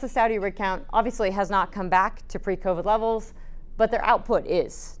here is that's the Saudi rig count. Obviously, it has not come back to pre-COVID levels, but their output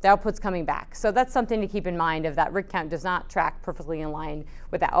is. The output's coming back. So that's something to keep in mind, if that rig count does not track perfectly in line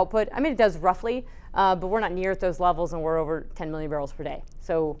with that output. I mean, it does roughly, but we're not near at those levels, and we're over 10 million barrels per day.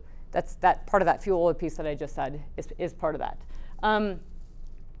 So that's that part of that fuel oil piece that I just said is part of that.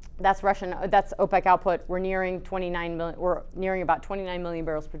 That's OPEC output. We're nearing about 29 million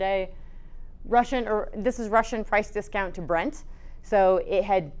barrels per day. This is Russian price discount to Brent. So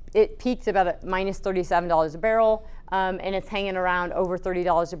it peaked about minus $37 a barrel, and it's hanging around over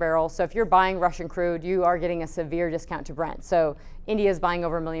 $30 a barrel. So if you're buying Russian crude, you are getting a severe discount to Brent. So India is buying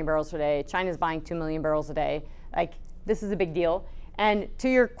over 1 million barrels a day. China's buying 2 million barrels a day. This is a big deal. And to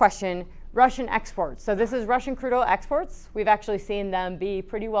your question, Russian exports. So this is Russian crude oil exports. We've actually seen them be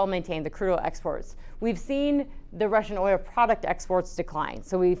pretty well maintained, the crude oil exports. We've seen the Russian oil product exports decline.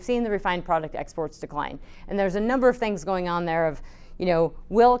 So we've seen the refined product exports decline. And there's a number of things going on there of,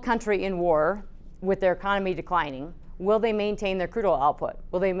 will a country in war with their economy declining, will they maintain their crude oil output?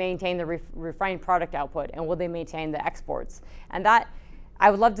 Will they maintain the refined product output? And will they maintain the exports? And that,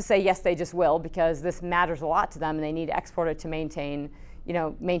 I would love to say, yes, they just will, because this matters a lot to them and they need to export it to maintain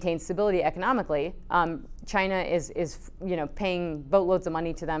stability economically. China is paying boatloads of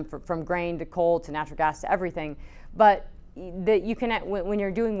money to them from grain to coal to natural gas to everything. But when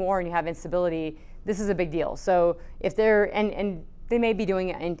you're doing war and you have instability, this is a big deal. So if and they may be doing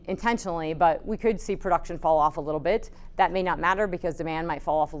it intentionally, but we could see production fall off a little bit. That may not matter because demand might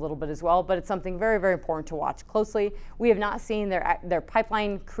fall off a little bit as well, but it's something very, very important to watch closely. We have not seen their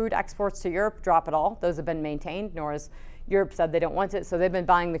pipeline crude exports to Europe drop at all. Those have been maintained, nor has Europe said they don't want it, so they've been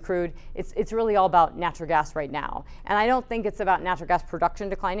buying the crude. It's really all about natural gas right now. And I don't think it's about natural gas production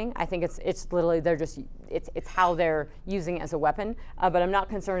declining. I think it's literally it's how they're using it as a weapon. But I'm not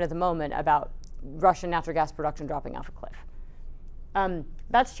concerned at the moment about Russian natural gas production dropping off a cliff.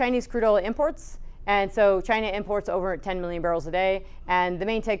 That's Chinese crude oil imports. And so China imports over 10 million barrels a day. And the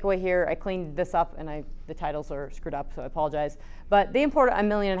main takeaway here, I cleaned this up and the titles are screwed up, so I apologize. But they import 1.5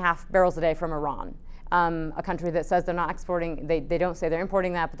 million barrels a day from Iran. A country that says they're not exporting, they don't say they're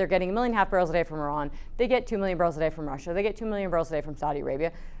importing that, but they're getting 1.5 million barrels a day from Iran. They get 2 million barrels a day from Russia. They get 2 million barrels a day from Saudi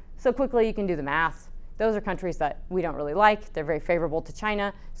Arabia. So quickly you can do the math. Those are countries that we don't really like. They're very favorable to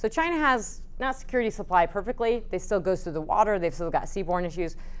China. So China has not security supply perfectly. They still go through the water. They've still got seaborne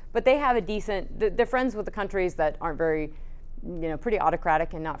issues, but they have they're friends with the countries that aren't very, pretty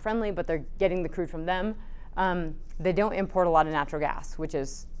autocratic and not friendly, but they're getting the crude from them. They don't import a lot of natural gas, which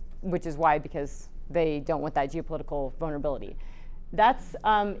is which is why, because they don't want that geopolitical vulnerability. That's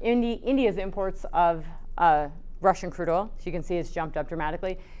India's imports of Russian crude oil. So you can see it's jumped up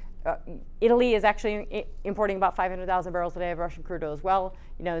dramatically. Italy is actually importing about 500,000 barrels a day of Russian crude oil as well.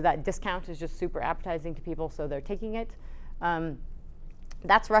 That discount is just super appetizing to people, so they're taking it.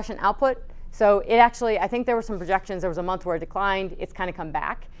 That's Russian output. So it actually, I think there were some projections. There was a month where it declined. It's kind of come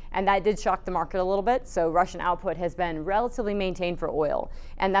back. And that did shock the market a little bit. So Russian output has been relatively maintained for oil.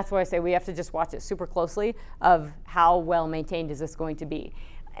 And that's why I say we have to just watch it super closely of how well maintained is this going to be.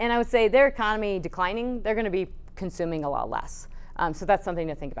 And I would say their economy declining, they're going to be consuming a lot less. So that's something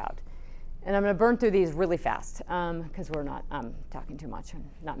to think about. And I'm going to burn through these really fast because we're not talking too much and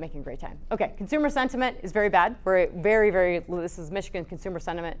not making great time. Okay, consumer sentiment is very bad. We're this is Michigan Consumer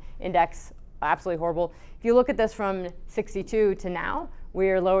Sentiment Index, absolutely horrible. If you look at this from 62 to now, we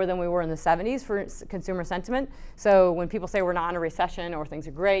are lower than we were in the 70s for consumer sentiment. So when people say we're not in a recession or things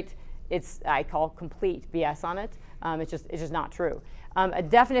are great, I call complete BS on it. It's just not true. A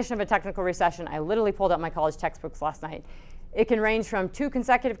definition of a technical recession, I literally pulled out my college textbooks last night. It can range from 2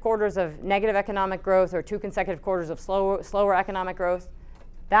 consecutive quarters of negative economic growth or 2 consecutive quarters of slower economic growth.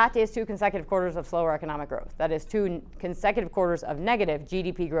 That is 2 consecutive quarters of slower economic growth. That is 2 consecutive quarters of negative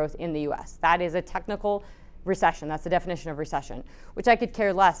GDP growth in the US. That is a technical recession. That's the definition of recession, which I could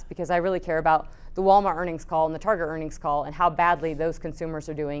care less because I really care about the Walmart earnings call and the Target earnings call and how badly those consumers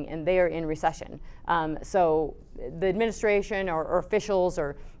are doing, and they are in recession. So the administration or officials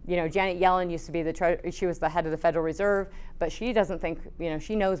or Janet Yellen used to be she was the head of the Federal Reserve, but she doesn't think,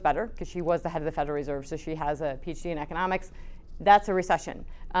 she knows better because she was the head of the Federal Reserve, so she has a PhD in economics. That's a recession.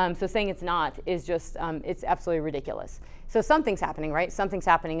 So saying it's not is just, it's absolutely ridiculous. So something's happening, right? Something's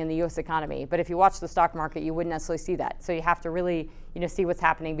happening in the US economy. But if you watch the stock market, you wouldn't necessarily see that. So you have to really, see what's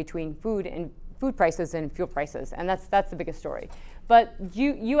happening between food prices and fuel prices. And that's the biggest story. But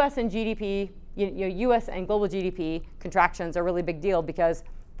US and GDP, US and global GDP contractions are a really big deal because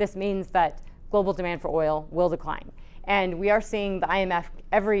this means that global demand for oil will decline. And we are seeing the IMF,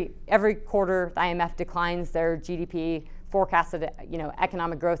 every quarter, the IMF declines their GDP forecasted,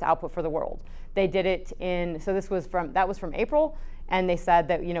 economic growth output for the world. They did it that was from April, and they said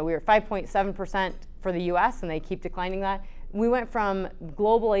that, we were 5.7% for the US, and they keep declining that. We went from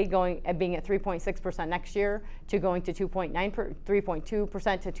globally being at 3.6% next year to going to 3.2% to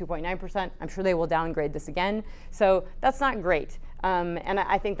 2.9%. I'm sure they will downgrade this again. So that's not great. And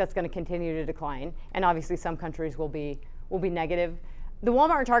I think that's going to continue to decline. And obviously some countries will be negative. The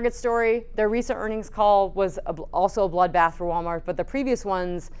Walmart and Target story, their recent earnings call was also a bloodbath for Walmart, but the previous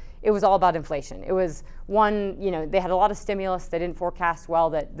ones, it was all about inflation. It was they had a lot of stimulus. They didn't forecast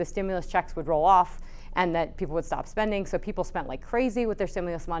well that the stimulus checks would roll off and that people would stop spending. So people spent like crazy with their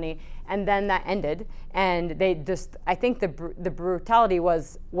stimulus money, and then that ended. And I think the brutality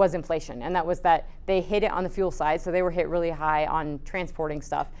was inflation, and that was that they hit it on the fuel side, so they were hit really high on transporting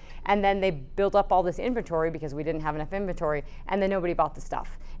stuff. And then they built up all this inventory because we didn't have enough inventory, and then nobody bought the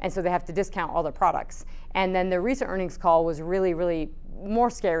stuff. And so they have to discount all their products. And then the recent earnings call was really, really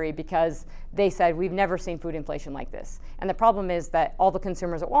more scary because they said we've never seen food inflation like this. And the problem is that all the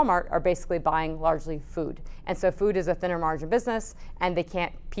consumers at Walmart are basically buying largely food. And so food is a thinner margin business, and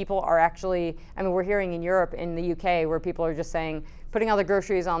people are actually, we're hearing in Europe, in the UK, where people are just saying, putting all the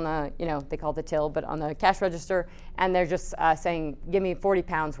groceries on the, they call it the till, but on the cash register, and they're just saying, give me 40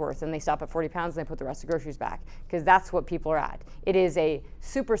 pounds worth, and they stop at 40 pounds and they put the rest of the groceries back, because that's what people are at. It is a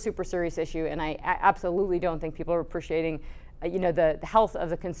super, super serious issue, and I absolutely don't think people are appreciating the health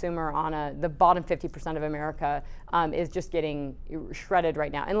of the consumer on the bottom 50% of America is just getting shredded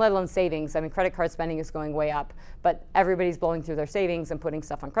right now, and let alone savings. Credit card spending is going way up, but everybody's blowing through their savings and putting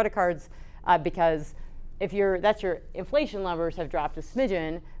stuff on credit cards because that's your inflation numbers have dropped a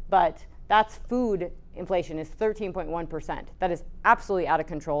smidgen, but that's food inflation is 13.1%. That is absolutely out of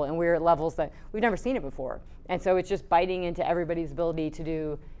control, and we're at levels that we've never seen it before. And so it's just biting into everybody's ability to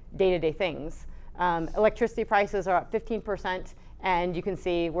do day-to-day things. Electricity prices are up 15%, and you can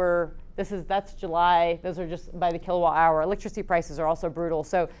see that's July. Those are just by the kilowatt hour. Electricity prices are also brutal.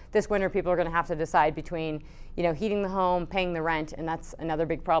 So this winter, people are going to have to decide between, heating the home, paying the rent, and that's another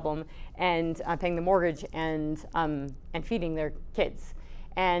big problem, and paying the mortgage and feeding their kids.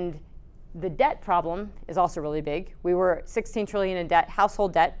 And the debt problem is also really big. We were $16 trillion in debt,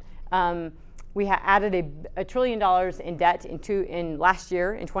 household debt. We added $1 trillion in debt in last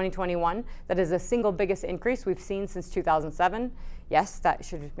year, in 2021. That is the single biggest increase we've seen since 2007. Yes, that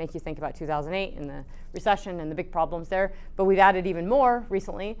should make you think about 2008 and the recession and the big problems there. But we've added even more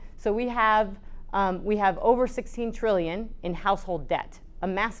recently. So we have over $16 trillion in household debt. a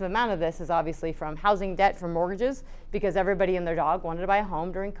massive amount of this is obviously from housing debt, from mortgages, because everybody and their dog wanted to buy a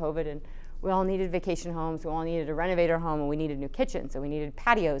home during COVID, and we all needed vacation homes, we all needed to renovate our home, and we needed new kitchens, and we needed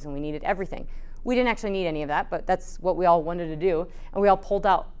patios, and we needed everything. We didn't actually need any of that, but that's what we all wanted to do, and we all pulled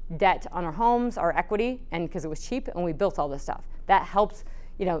out debt on our homes, our equity, and because it was cheap, and we built all this stuff. That helped,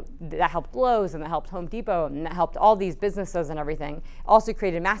 that helped Lowe's, and that helped Home Depot, and that helped all these businesses and everything. Also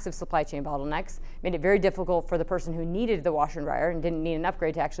created massive supply chain bottlenecks, made it very difficult for the person who needed the washer and dryer and didn't need an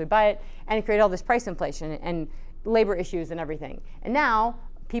upgrade to actually buy it, and it created all this price inflation and labor issues and everything. And now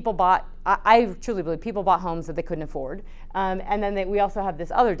people bought, I truly believe people bought homes that they couldn't afford. And then we also have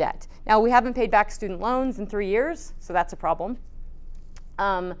this other debt. Now, we haven't paid back student loans in 3 years, so that's a problem.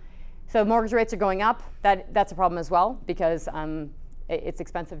 So mortgage rates are going up. That's a problem as well, because it's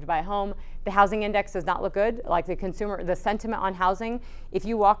expensive to buy a home. The housing index does not look good. Like the sentiment on housing, if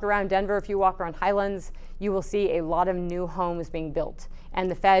you walk around Denver, if you walk around Highlands, you will see a lot of new homes being built. And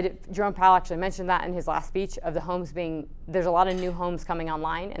the Fed, Jerome Powell actually mentioned that in his last speech, of the homes there's a lot of new homes coming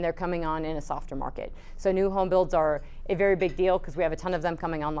online, and they're coming on in a softer market. So new home builds are a very big deal because we have a ton of them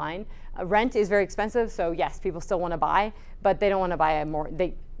coming online. Rent is very expensive, so yes, people still want to buy, but they don't want to buy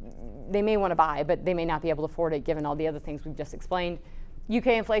they may want to buy, but they may not be able to afford it given all the other things we've just explained. UK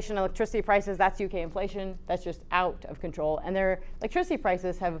inflation, electricity prices, that's UK inflation. That's just out of control. And their electricity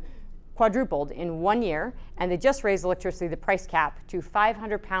prices have quadrupled in 1 year, and they just raised electricity, the price cap, to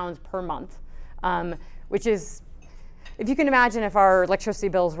 £500 per month, which is, if you can imagine if our electricity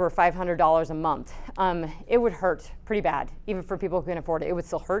bills were $500 a month, it would hurt pretty bad. Even for people who can afford it, it would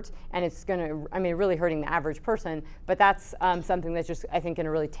still hurt, and it's really hurting the average person, but that's something that's just, I think, going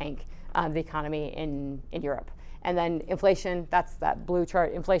to really tank the economy in Europe. And then inflation, that's that blue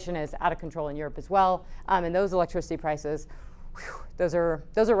chart. Inflation is out of control in Europe as well. And those electricity prices, those are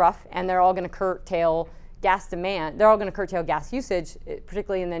rough, and they're all going to curtail gas demand. They're all going to curtail gas usage,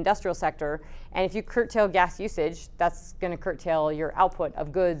 particularly in the industrial sector. And if you curtail gas usage, that's going to curtail your output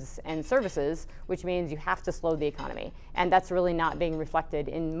of goods and services, which means you have to slow the economy. And that's really not being reflected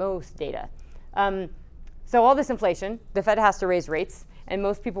in most data. So all this inflation, the Fed has to raise rates, and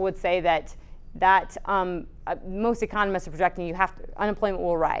most people would say that most economists are projecting unemployment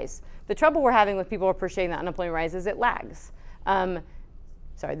will rise. The trouble we're having with people appreciating that unemployment rise is it lags.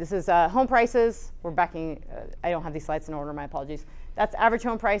 Sorry, this is home prices. We're backing, I don't have these slides in order, my apologies. That's average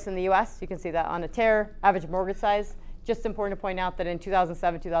home price in the US. You can see that on a tear. Average mortgage size. Just important to point out that in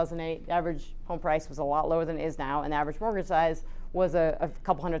 2007, 2008, the average home price was a lot lower than it is now, and the average mortgage size was a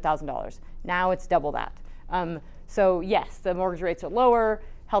couple $100,000. Now it's double that. So yes, the mortgage rates are lower,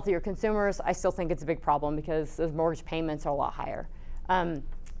 healthier consumers. I still think it's a big problem because those mortgage payments are a lot higher.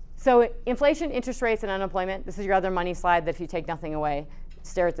 So inflation, interest rates, and unemployment. This is your other money slide that if you take nothing away,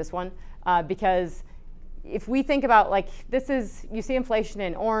 stare at this one. Because if we think about you see inflation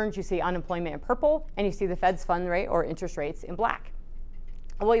in orange, you see unemployment in purple, and you see the Fed's fund rate or interest rates in black.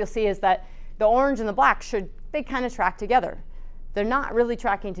 And what you'll see is that the orange and the black they kind of track together. They're not really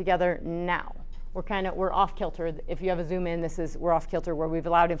tracking together now. We're off kilter. If you have a zoom in, we're off kilter where we've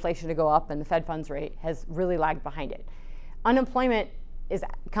allowed inflation to go up and the Fed funds rate has really lagged behind it. Unemployment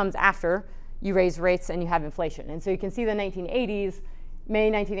comes after you raise rates and you have inflation. And so you can see the 1980s, May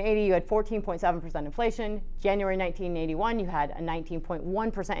 1980, you had 14.7% inflation. January 1981, you had a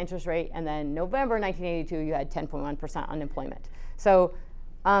 19.1% interest rate. And then November 1982, you had 10.1% unemployment. So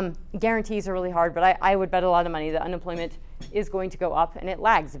guarantees are really hard, but I would bet a lot of money that unemployment is going to go up and it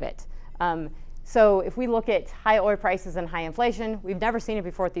lags a bit. So if we look at high oil prices and high inflation, we've never seen it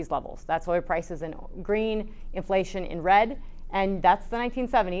before at these levels. That's oil prices in green, inflation in red, and that's the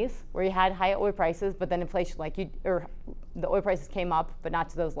 1970s where you had high oil prices, but then inflation, the oil prices came up, but not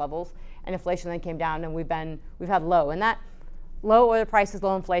to those levels, and inflation then came down, and we've had low. And that low oil prices,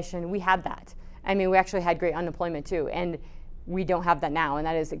 low inflation, we had that. I mean, we actually had great unemployment too, and we don't have that now, and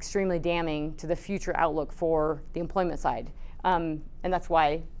that is extremely damning to the future outlook for the employment side. And that's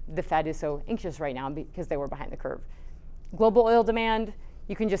why the Fed is so anxious right now, because they were behind the curve. Global oil demand,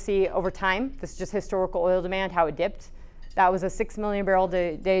 you can just see over time, this is just historical oil demand, how it dipped. That was a 6 million barrel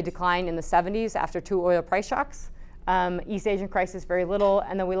a day decline in the 70s after 2 oil price shocks. East Asian crisis, very little,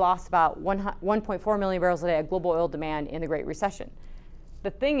 and then we lost about 1.4 million barrels a day of global oil demand in the Great Recession.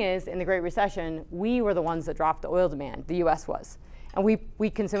 The thing is, in the Great Recession, we were the ones that dropped the oil demand, the US was. And we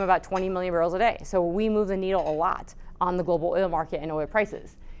consume about 20 million barrels a day. So we move the needle a lot on the global oil market and oil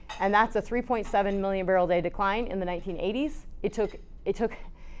prices. And that's a 3.7 million barrel a day decline in the 1980s. It took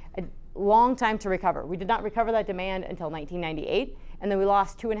a long time to recover. We did not recover that demand until 1998, and then we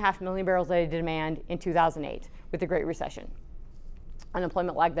lost 2.5 million barrels a day demand in 2008 with the Great Recession.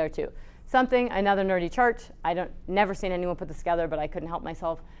 Unemployment lagged there too. Another nerdy chart. Never seen anyone put this together, but I couldn't help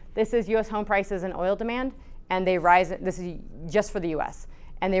myself. This is U.S. home prices and oil demand, and they rise. This is just for the U.S.,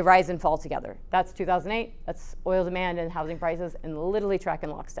 and they rise and fall together. That's 2008. That's oil demand and housing prices, and literally track in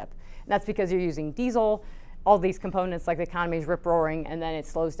lockstep. And that's because you're using diesel, all these components, like the economy is rip-roaring, and then it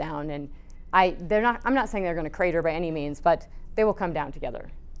slows down. And I'm not saying they're going to crater by any means, but they will come down together.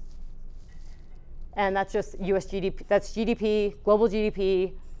 And that's just U.S. GDP. That's GDP, global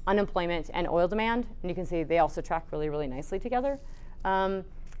GDP, unemployment, and oil demand. And you can see they also track really, really nicely together. I'm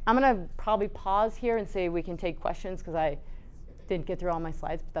going to probably pause here and say we can take questions because I didn't get through all my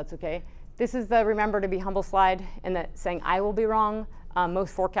slides, but that's okay. This is the remember to be humble slide, and that saying I will be wrong.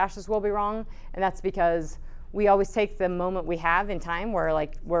 Most forecasters will be wrong, and that's because we always take the moment we have in time where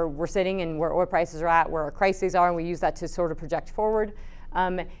we're sitting and where oil prices are at, where our crises are, and we use that to sort of project forward.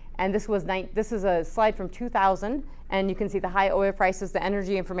 And this is a slide from 2000, and you can see the high oil prices. The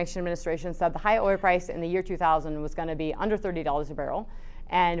Energy Information Administration said the high oil price in the year 2000 was going to be under $30 a barrel,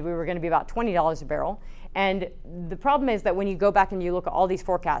 and we were going to be about $20 a barrel. And the problem is that when you go back and you look at all these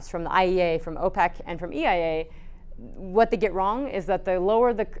forecasts from the IEA, from OPEC, and from EIA, what they get wrong is that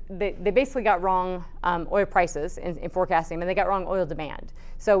they basically got wrong oil prices in forecasting, and they got wrong oil demand.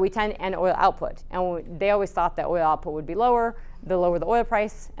 So and oil output. And they always thought that oil output would be lower, the lower the oil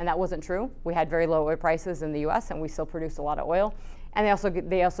price, and that wasn't true. We had very low oil prices in the US, and we still produce a lot of oil. And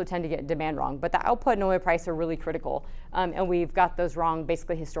they also tend to get demand wrong. But the output and oil price are really critical, and we've got those wrong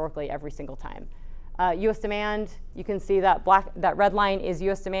basically historically every single time. U.S. demand, you can see that that red line is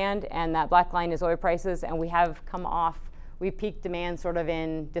U.S. demand, and that black line is oil prices, and we have come off. We peaked demand sort of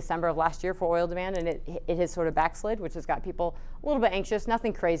in December of last year for oil demand, and it has sort of backslid, which has got people a little bit anxious.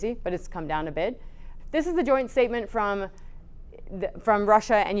 Nothing crazy, but it's come down a bit. This is the joint statement from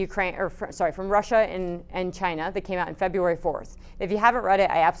Russia and Ukraine, from Russia and China that came out on February 4th. If you haven't read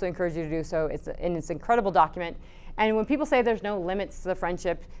it, I absolutely encourage you to do so. It's an incredible document. And when people say there's no limits to the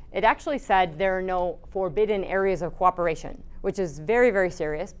friendship, it actually said there are no forbidden areas of cooperation, which is very, very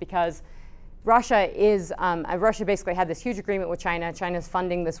serious because Russia basically had this huge agreement with China. China's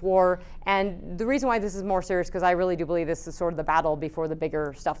funding this war. And the reason why this is more serious, because I really do believe this is sort of the battle before the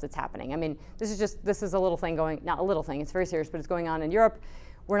bigger stuff that's happening. I mean, this is a little thing not a little thing, it's very serious, but it's going on in Europe.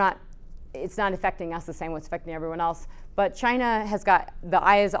 It's not affecting us the same way it's affecting everyone else. But China has got the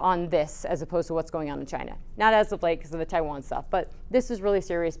eyes on this as opposed to what's going on in China. Not as of late because of the Taiwan stuff, but this is really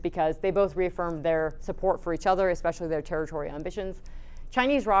serious because they both reaffirmed their support for each other, especially their territorial ambitions.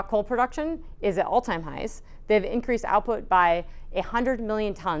 Chinese raw coal production is at all-time highs. They've increased output by 100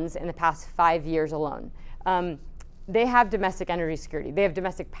 million tons in the past 5 years alone. They have domestic energy security. They have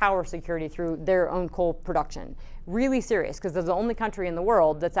domestic power security through their own coal production. Really serious, because they're the only country in the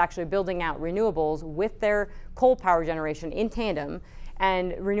world that's actually building out renewables with their coal power generation in tandem.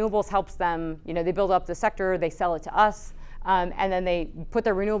 And renewables helps them, they build up the sector, they sell it to us, and then they put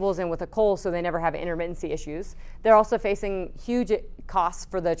their renewables in with the coal so they never have intermittency issues. They're also facing huge costs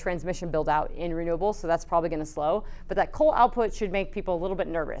for the transmission build out in renewables, so that's probably going to slow. But that coal output should make people a little bit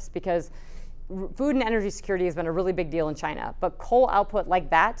nervous because food and energy security has been a really big deal in China, but coal output like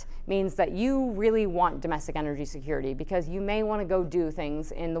that means that you really want domestic energy security because you may want to go do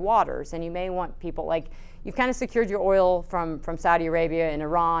things in the waters, and you may want people you've kind of secured your oil from Saudi Arabia and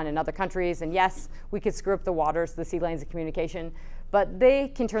Iran and other countries, and yes, we could screw up the waters, the sea lanes of communication, but they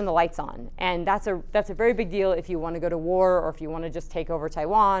can turn the lights on, and that's a very big deal if you want to go to war or if you want to just take over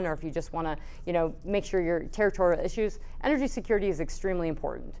Taiwan or if you just want to make sure your territorial issues. Energy security is extremely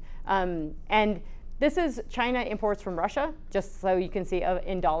important. And this is China imports from Russia, just so you can see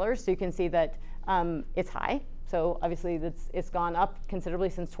in dollars, so you can see that it's high. So obviously it's gone up considerably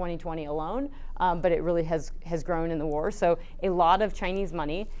since 2020 alone, but it really has grown in the war. So a lot of Chinese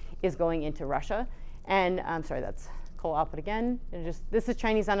money is going into Russia. And I'm sorry, that's coal output again. This is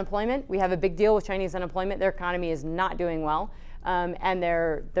Chinese unemployment. We have a big deal with Chinese unemployment. Their economy is not doing well, and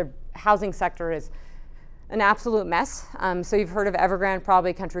their housing sector is an absolute mess. So you've heard of Evergrande,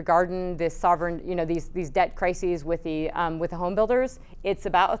 probably Country Garden, this sovereign, these debt crises with the home builders. It's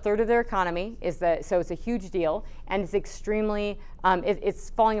about a third of their economy. So it's a huge deal, and it's extremely, it's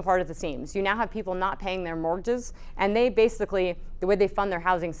falling apart at the seams. You now have people not paying their mortgages, and they basically, the way they fund their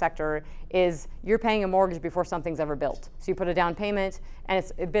housing sector is you're paying a mortgage before something's ever built. So you put a down payment, and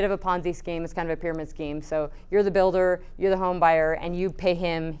it's a bit of a Ponzi scheme. It's kind of a pyramid scheme. So you're the builder, you're the home buyer, and you pay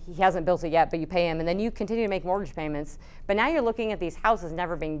him. He hasn't built it yet, but you pay him, and then you continue to make mortgage payments. But now you're looking at these houses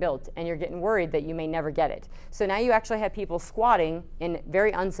never being built, and you're getting worried that you may never get it. So now you actually have people squatting in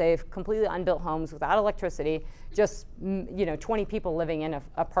very unsafe, completely unbuilt homes without electricity, just 20 people living in an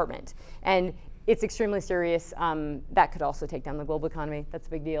apartment. And it's extremely serious. That could also take down the global economy. That's a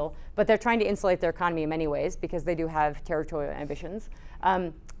big deal. But they're trying to insulate their economy in many ways because they do have territorial ambitions.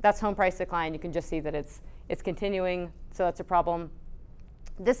 That's home price decline. You can just see that it's continuing, so that's a problem.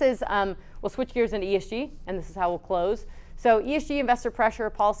 This is, we'll switch gears into ESG, and this is how we'll close. So ESG, investor pressure,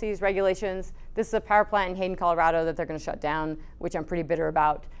 policies, regulations. This is a power plant in Hayden, Colorado that they're going to shut down, which I'm pretty bitter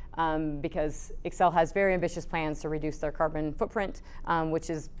about because Xcel has very ambitious plans to reduce their carbon footprint, which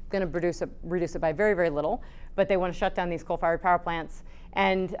is going to reduce it by very, very little. But they want to shut down these coal-fired power plants.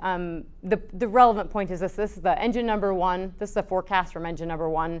 And the relevant point is this is the engine number one. This is the forecast from engine number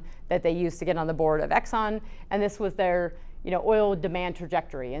one that they used to get on the board of Exxon. And this was their oil demand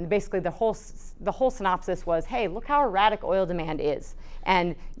trajectory. And basically the whole synopsis was, hey, look how erratic oil demand is.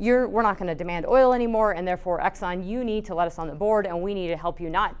 And we're not going to demand oil anymore, and therefore Exxon, you need to let us on the board, and we need to help you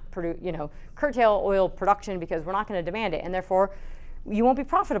not curtail oil production because we're not going to demand it. And therefore, you won't be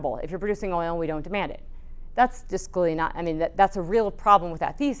profitable if you're producing oil and we don't demand it. That's just clearly not, that's a real problem with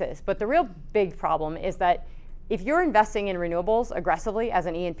that thesis. But the real big problem is that if you're investing in renewables aggressively as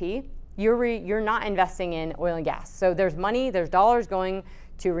an E&P, you're not investing in oil and gas. So there's dollars going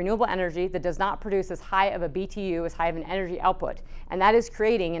to renewable energy that does not produce as high of a BTU, as high of an energy output. And that is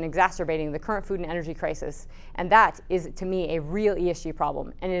creating and exacerbating the current food and energy crisis. And that is, to me, a real ESG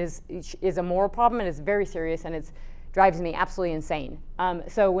problem. And it is a moral problem, and it's very serious, and it drives me absolutely insane.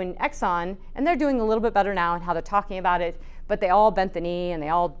 So when Exxon, and they're doing a little bit better now in how they're talking about it, but they all bent the knee, and they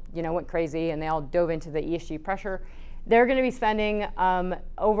all went crazy, and they all dove into the ESG pressure. They're going to be spending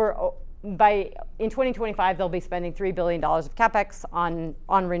in 2025, they'll be spending $3 billion of capex on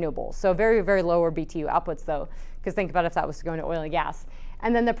renewables. So very, very lower BTU outputs, though, because think about if that was going to oil and gas.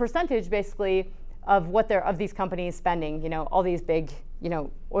 And then the percentage, basically, of what of these companies spending, all these big,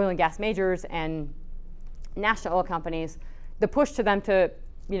 oil and gas majors and national oil companies, the push to them to,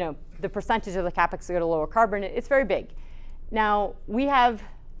 the percentage of the capex to go to lower carbon, it's very big. Now, we have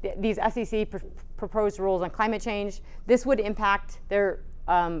these SEC proposed rules on climate change. This would impact their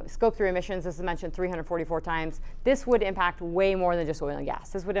Scope 3 emissions. This is mentioned 344 times. This would impact way more than just oil and gas.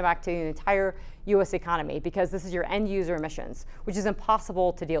 This would impact the entire U.S. economy because this is your end user emissions, which is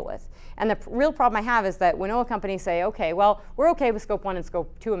impossible to deal with. And the real problem I have is that when oil companies say, okay, well, we're okay with Scope 1 and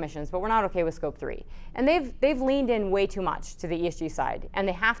Scope 2 emissions, but we're not okay with Scope 3. And they've leaned in way too much to the ESG side. And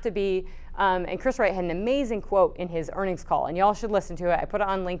they have to be, and Chris Wright had an amazing quote in his earnings call, and y'all should listen to it. I put it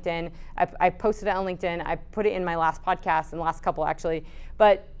on LinkedIn. I posted it on LinkedIn. I put it in my last podcast and the last couple, actually.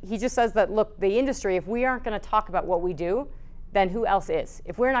 But he just says that, look, the industry, if we aren't going to talk about what we do, then who else is?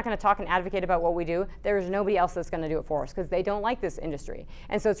 If we're not going to talk and advocate about what we do, there is nobody else that's going to do it for us because they don't like this industry.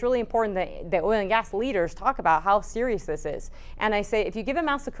 And so it's really important that the oil and gas leaders talk about how serious this is. And I say, if you give a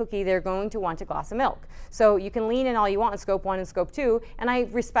mouse a cookie, they're going to want a glass of milk. So you can lean in all you want in Scope 1 and Scope 2, and I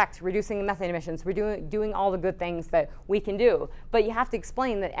respect reducing methane emissions. We're doing all the good things that we can do. But you have to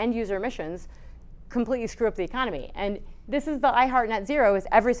explain that end user emissions completely screw up the economy. And this is the I Heart Net Zero, is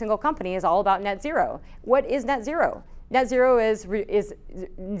every single company is all about net zero. What is net zero? Net zero is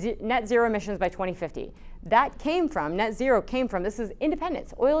net zero emissions by 2050. Net zero came from, this is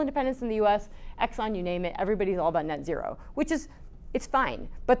independence, oil independence in the US, Exxon, you name it, everybody's all about net zero, which is, it's fine.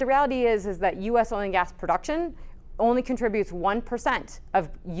 But the reality is that US oil and gas production only contributes 1% of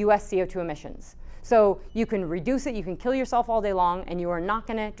US CO2 emissions. So you can reduce it, you can kill yourself all day long, and you're not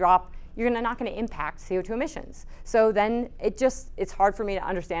going to impact CO2 emissions. So then it's hard for me to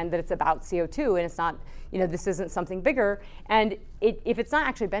understand that it's about CO2 and it's not, this isn't something bigger. And if it's not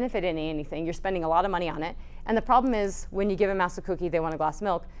actually benefiting anything, you're spending a lot of money on it. And the problem is when you give a mouse a cookie, they want a glass of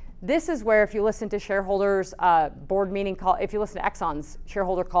milk. This is where if you listen to shareholders' board meeting call, if you listen to Exxon's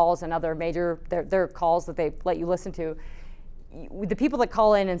shareholder calls and other major, their calls that they let you listen to, the people that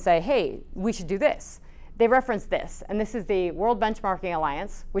call in and say, hey, we should do this, they reference this, and this is the World Benchmarking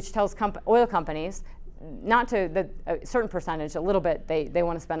Alliance, which tells oil companies not to a certain percentage, a little bit they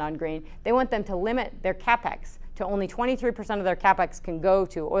want to spend on green. They want them to limit their capex to only 23% of their capex can go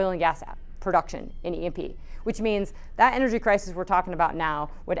to oil and gas production in E&P, which means that energy crisis we're talking about now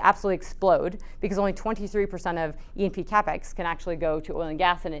would absolutely explode because only 23% of E&P capex can actually go to oil and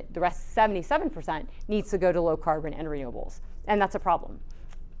gas, and the rest 77% needs to go to low carbon and renewables, and that's a problem.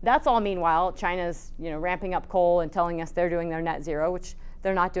 That's all meanwhile, China's ramping up coal and telling us they're doing their net zero, which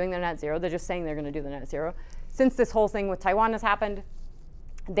they're not doing their net zero. They're just saying they're going to do the net zero. Since this whole thing with Taiwan has happened,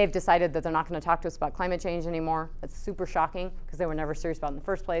 they've decided that they're not going to talk to us about climate change anymore. That's super shocking because they were never serious about it in the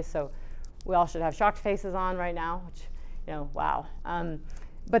first place. So we all should have shocked faces on right now, which, wow.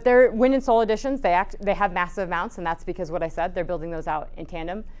 But their wind and solar additions, they have massive amounts, and that's because what I said, they're building those out in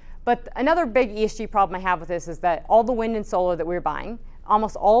tandem. But another big ESG problem I have with this is that all the wind and solar that we're buying,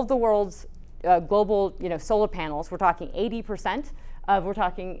 almost all of the world's global, solar panels, we're talking 80% of, we're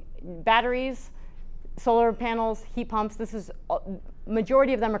talking batteries, solar panels, heat pumps. This is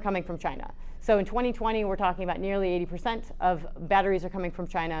majority of them are coming from China. So in 2020, we're talking about nearly 80% of batteries are coming from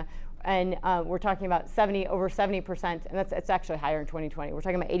China, and we're talking about over 70%, and it's actually higher in 2020. We're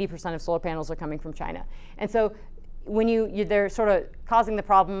talking about 80% of solar panels are coming from China, and so when they're sort of causing the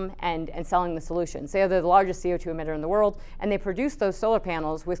problem and selling the solution. Say they're the largest CO2 emitter in the world, and they produce those solar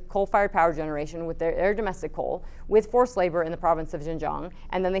panels with coal-fired power generation, with their domestic coal, with forced labor in the province of Xinjiang,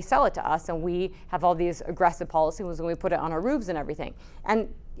 and then they sell it to us, and we have all these aggressive policies, and we put it on our roofs and everything.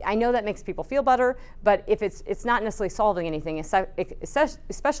 And I know that makes people feel better, but if it's not necessarily solving anything,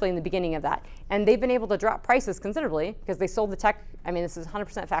 especially in the beginning of that. And they've been able to drop prices considerably because they sold the tech. I mean, this is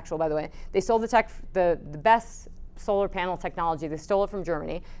 100% factual, by the way. They sold the tech, the best solar panel technology. They stole it from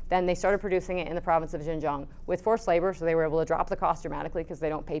Germany. Then they started producing it in the province of Xinjiang with forced labor, so they were able to drop the cost dramatically because they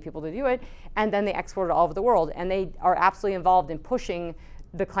don't pay people to do it. And then they export it all over the world. And they are absolutely involved in pushing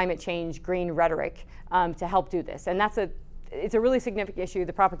the climate change green rhetoric to help do this. And it's a really significant issue.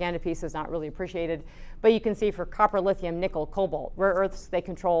 The propaganda piece is not really appreciated. But you can see for copper, lithium, nickel, cobalt, rare earths, they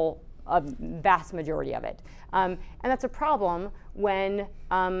control a vast majority of it. And that's a problem when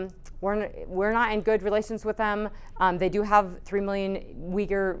we're not in good relations with them. They do have 3 million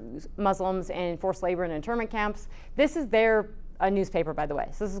Uyghur Muslims in forced labor and internment camps. This is their newspaper, by the way.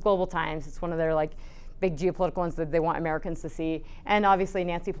 So this is Global Times. It's one of their big geopolitical ones that they want Americans to see. And obviously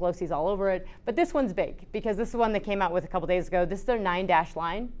Nancy Pelosi's all over it. But this one's big because this is one that came out with a couple days ago. This is their 9-dash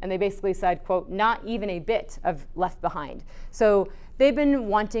line. And they basically said, quote, not even a bit of left behind. So they've been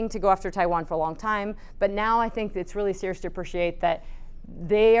wanting to go after Taiwan for a long time. But now I think it's really serious to appreciate that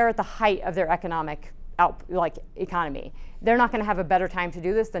they are at the height of their economic economy. They're not going to have a better time to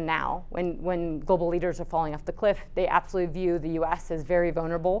do this than now, when global leaders are falling off the cliff. They absolutely view the U.S. as very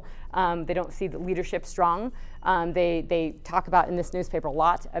vulnerable. They don't see the leadership strong. They talk about in this newspaper a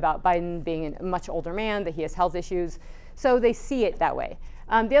lot about Biden being a much older man, that he has health issues. So they see it that way.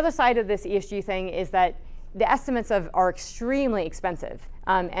 The other side of this ESG thing is that the estimates are extremely expensive.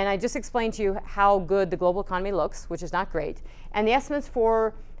 And I just explained to you how good the global economy looks, which is not great. And the estimates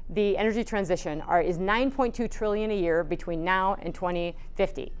for the energy transition is $9.2 trillion a year between now and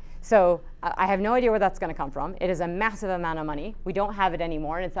 2050. So I have no idea where that's going to come from. It is a massive amount of money. We don't have it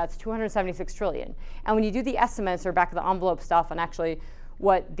anymore, and that's $276 trillion. And when you do the estimates or back of the envelope stuff on actually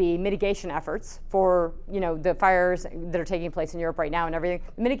what the mitigation efforts for the fires that are taking place in Europe right now and everything,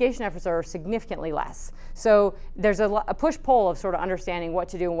 the mitigation efforts are significantly less. So there's a push-pull of sort of understanding what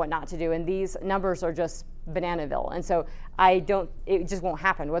to do and what not to do, and these numbers are just Bananaville. And so it just won't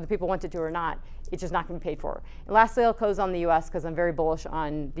happen. Whether people want it to or not, it's just not going to be paid for. And lastly, I'll close on the U.S. because I'm very bullish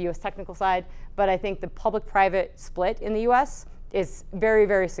on the U.S. technical side, but I think the public-private split in the U.S. is very,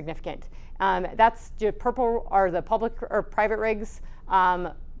 very significant. That's purple are the public or private rigs.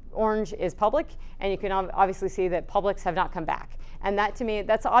 Orange is public, and you can obviously see that publics have not come back. And that, to me,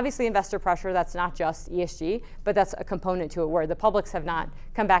 that's obviously investor pressure. That's not just ESG, but that's a component to it where the publics have not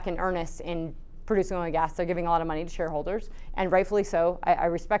come back in earnest in producing oil and gas. They're giving a lot of money to shareholders, and rightfully so. I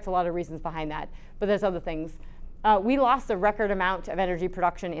respect a lot of reasons behind that, but there's other things. We lost a record amount of energy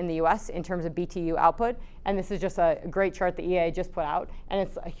production in the U.S. in terms of BTU output, and this is just a great chart the EIA just put out, and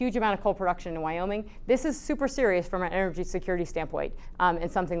it's a huge amount of coal production in Wyoming. This is super serious from an energy security standpoint,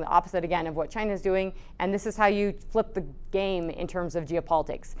 and something the opposite, again, of what China is doing, and this is how you flip the game in terms of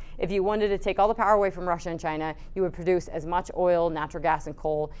geopolitics. If you wanted to take all the power away from Russia and China, you would produce as much oil, natural gas, and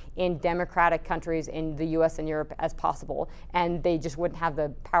coal in democratic countries in the U.S. and Europe as possible, and they just wouldn't have the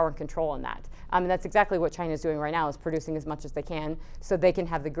power and control in that. And that's exactly what China is doing right now, is producing as much as they can so they can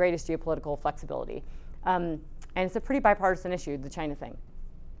have the greatest geopolitical flexibility. And it's a pretty bipartisan issue, the China thing.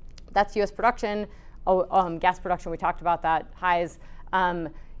 That's U.S. production. Gas production, we talked about that, highs.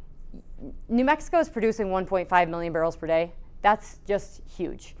 New Mexico is producing 1.5 million barrels per day. That's just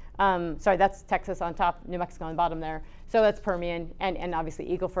huge. Sorry, that's Texas on top, New Mexico on the bottom there. So that's Permian and obviously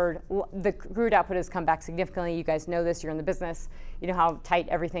Eagle Ford. The crude output has come back significantly. You guys know this, you're in the business. You know how tight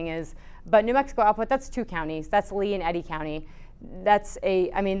everything is. But New Mexico output, that's 2 counties. That's Lee and Eddy County. This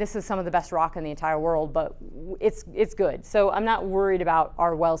is some of the best rock in the entire world, but it's good. So I'm not worried about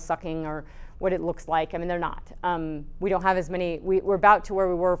our wells sucking or what it looks like. I mean, they're not. We don't have as many. We're about to where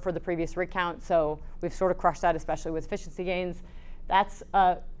we were for the previous rig count, so we've sort of crushed that, especially with efficiency gains. That's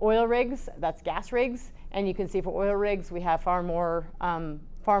oil rigs, that's gas rigs, and you can see for oil rigs we have far more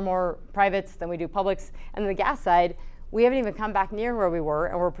privates than we do publics. And on the gas side, we haven't even come back near where we were,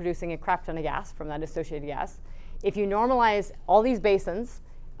 and we're producing a crap ton of gas from that associated gas. If you normalize all these basins,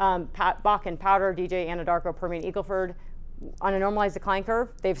 Bakken, Powder, DJ, Anadarko, Permian, Eagle Ford, on a normalized decline curve,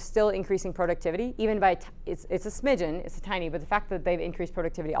 they've still increasing productivity, even by, it's a smidgen, it's a tiny, but the fact that they've increased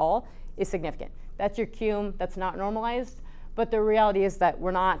productivity all is significant. That's your cum, that's not normalized, but the reality is that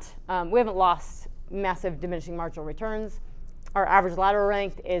we haven't lost massive diminishing marginal returns. Our average lateral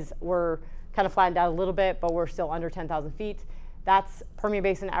length we're kind of flattened out a little bit, but we're still under 10,000 feet. That's Permian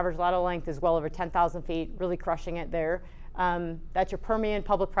Basin average lateral length is well over 10,000 feet, really crushing it there. That's your Permian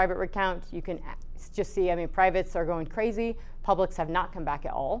public-private rig count. You can just see, privates are going crazy. Publics have not come back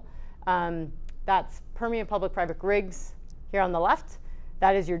at all. That's Permian public-private rigs here on the left.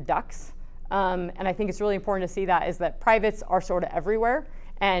 That is your DUCs. And I think it's really important to see that is that privates are sort of everywhere.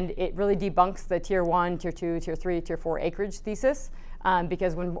 And it really debunks the tier 1, tier 2, tier 3, tier 4 acreage thesis.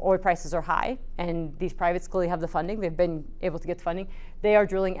 Because when oil prices are high and these privates clearly have the funding, they've been able to get the funding, they are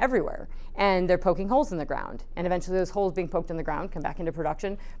drilling everywhere and they're poking holes in the ground. And eventually those holes being poked in the ground come back into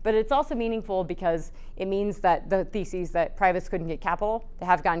production. But it's also meaningful because it means that the theses that privates couldn't get capital, they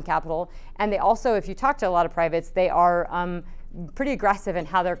have gotten capital. And they also, if you talk to a lot of privates, they are pretty aggressive in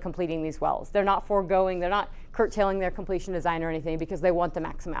how they're completing these wells. They're not curtailing their completion design or anything because they want the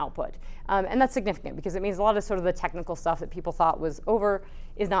maximum output. And that's significant because it means a lot of sort of the technical stuff that people thought was over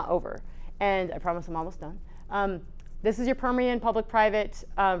is not over. And I promise I'm almost done. This is your Permian public-private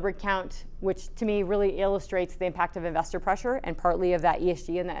rig count, which to me really illustrates the impact of investor pressure and partly of that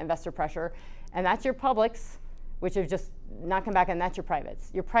ESG and that investor pressure. And that's your publics, which have just not come back, and that's your privates.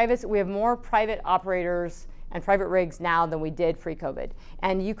 Your privates, we have more private operators and private rigs now than we did pre-COVID.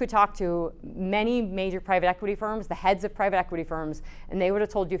 And you could talk to many major private equity firms, the heads of private equity firms, and they would have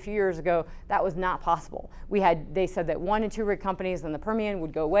told you a few years ago that was not possible. They said that 1 and 2 rig companies in the Permian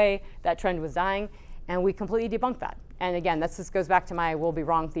would go away, that trend was dying, and we completely debunked that. And again, this goes back to my will be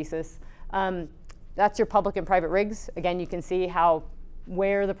wrong thesis. That's your public and private rigs. Again, you can see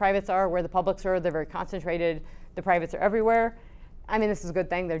where the privates are, where the publics are, they're very concentrated. The privates are everywhere. This is a good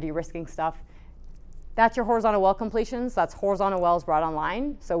thing, they're de-risking stuff. That's your horizontal well completions. That's horizontal wells brought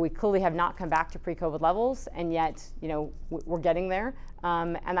online. So we clearly have not come back to pre-COVID levels, and yet, we're getting there.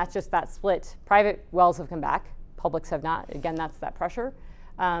 And that's just that split. Private wells have come back, publics have not. Again, that's that pressure,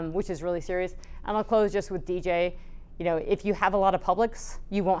 which is really serious. And I'll close just with DJ. If you have a lot of publics,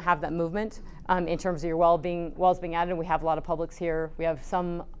 you won't have that movement in terms of your wells being added. We have a lot of publics here. We have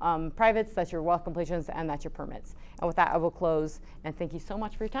some privates. That's your well completions, and that's your permits. And with that, I will close. And thank you so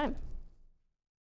much for your time.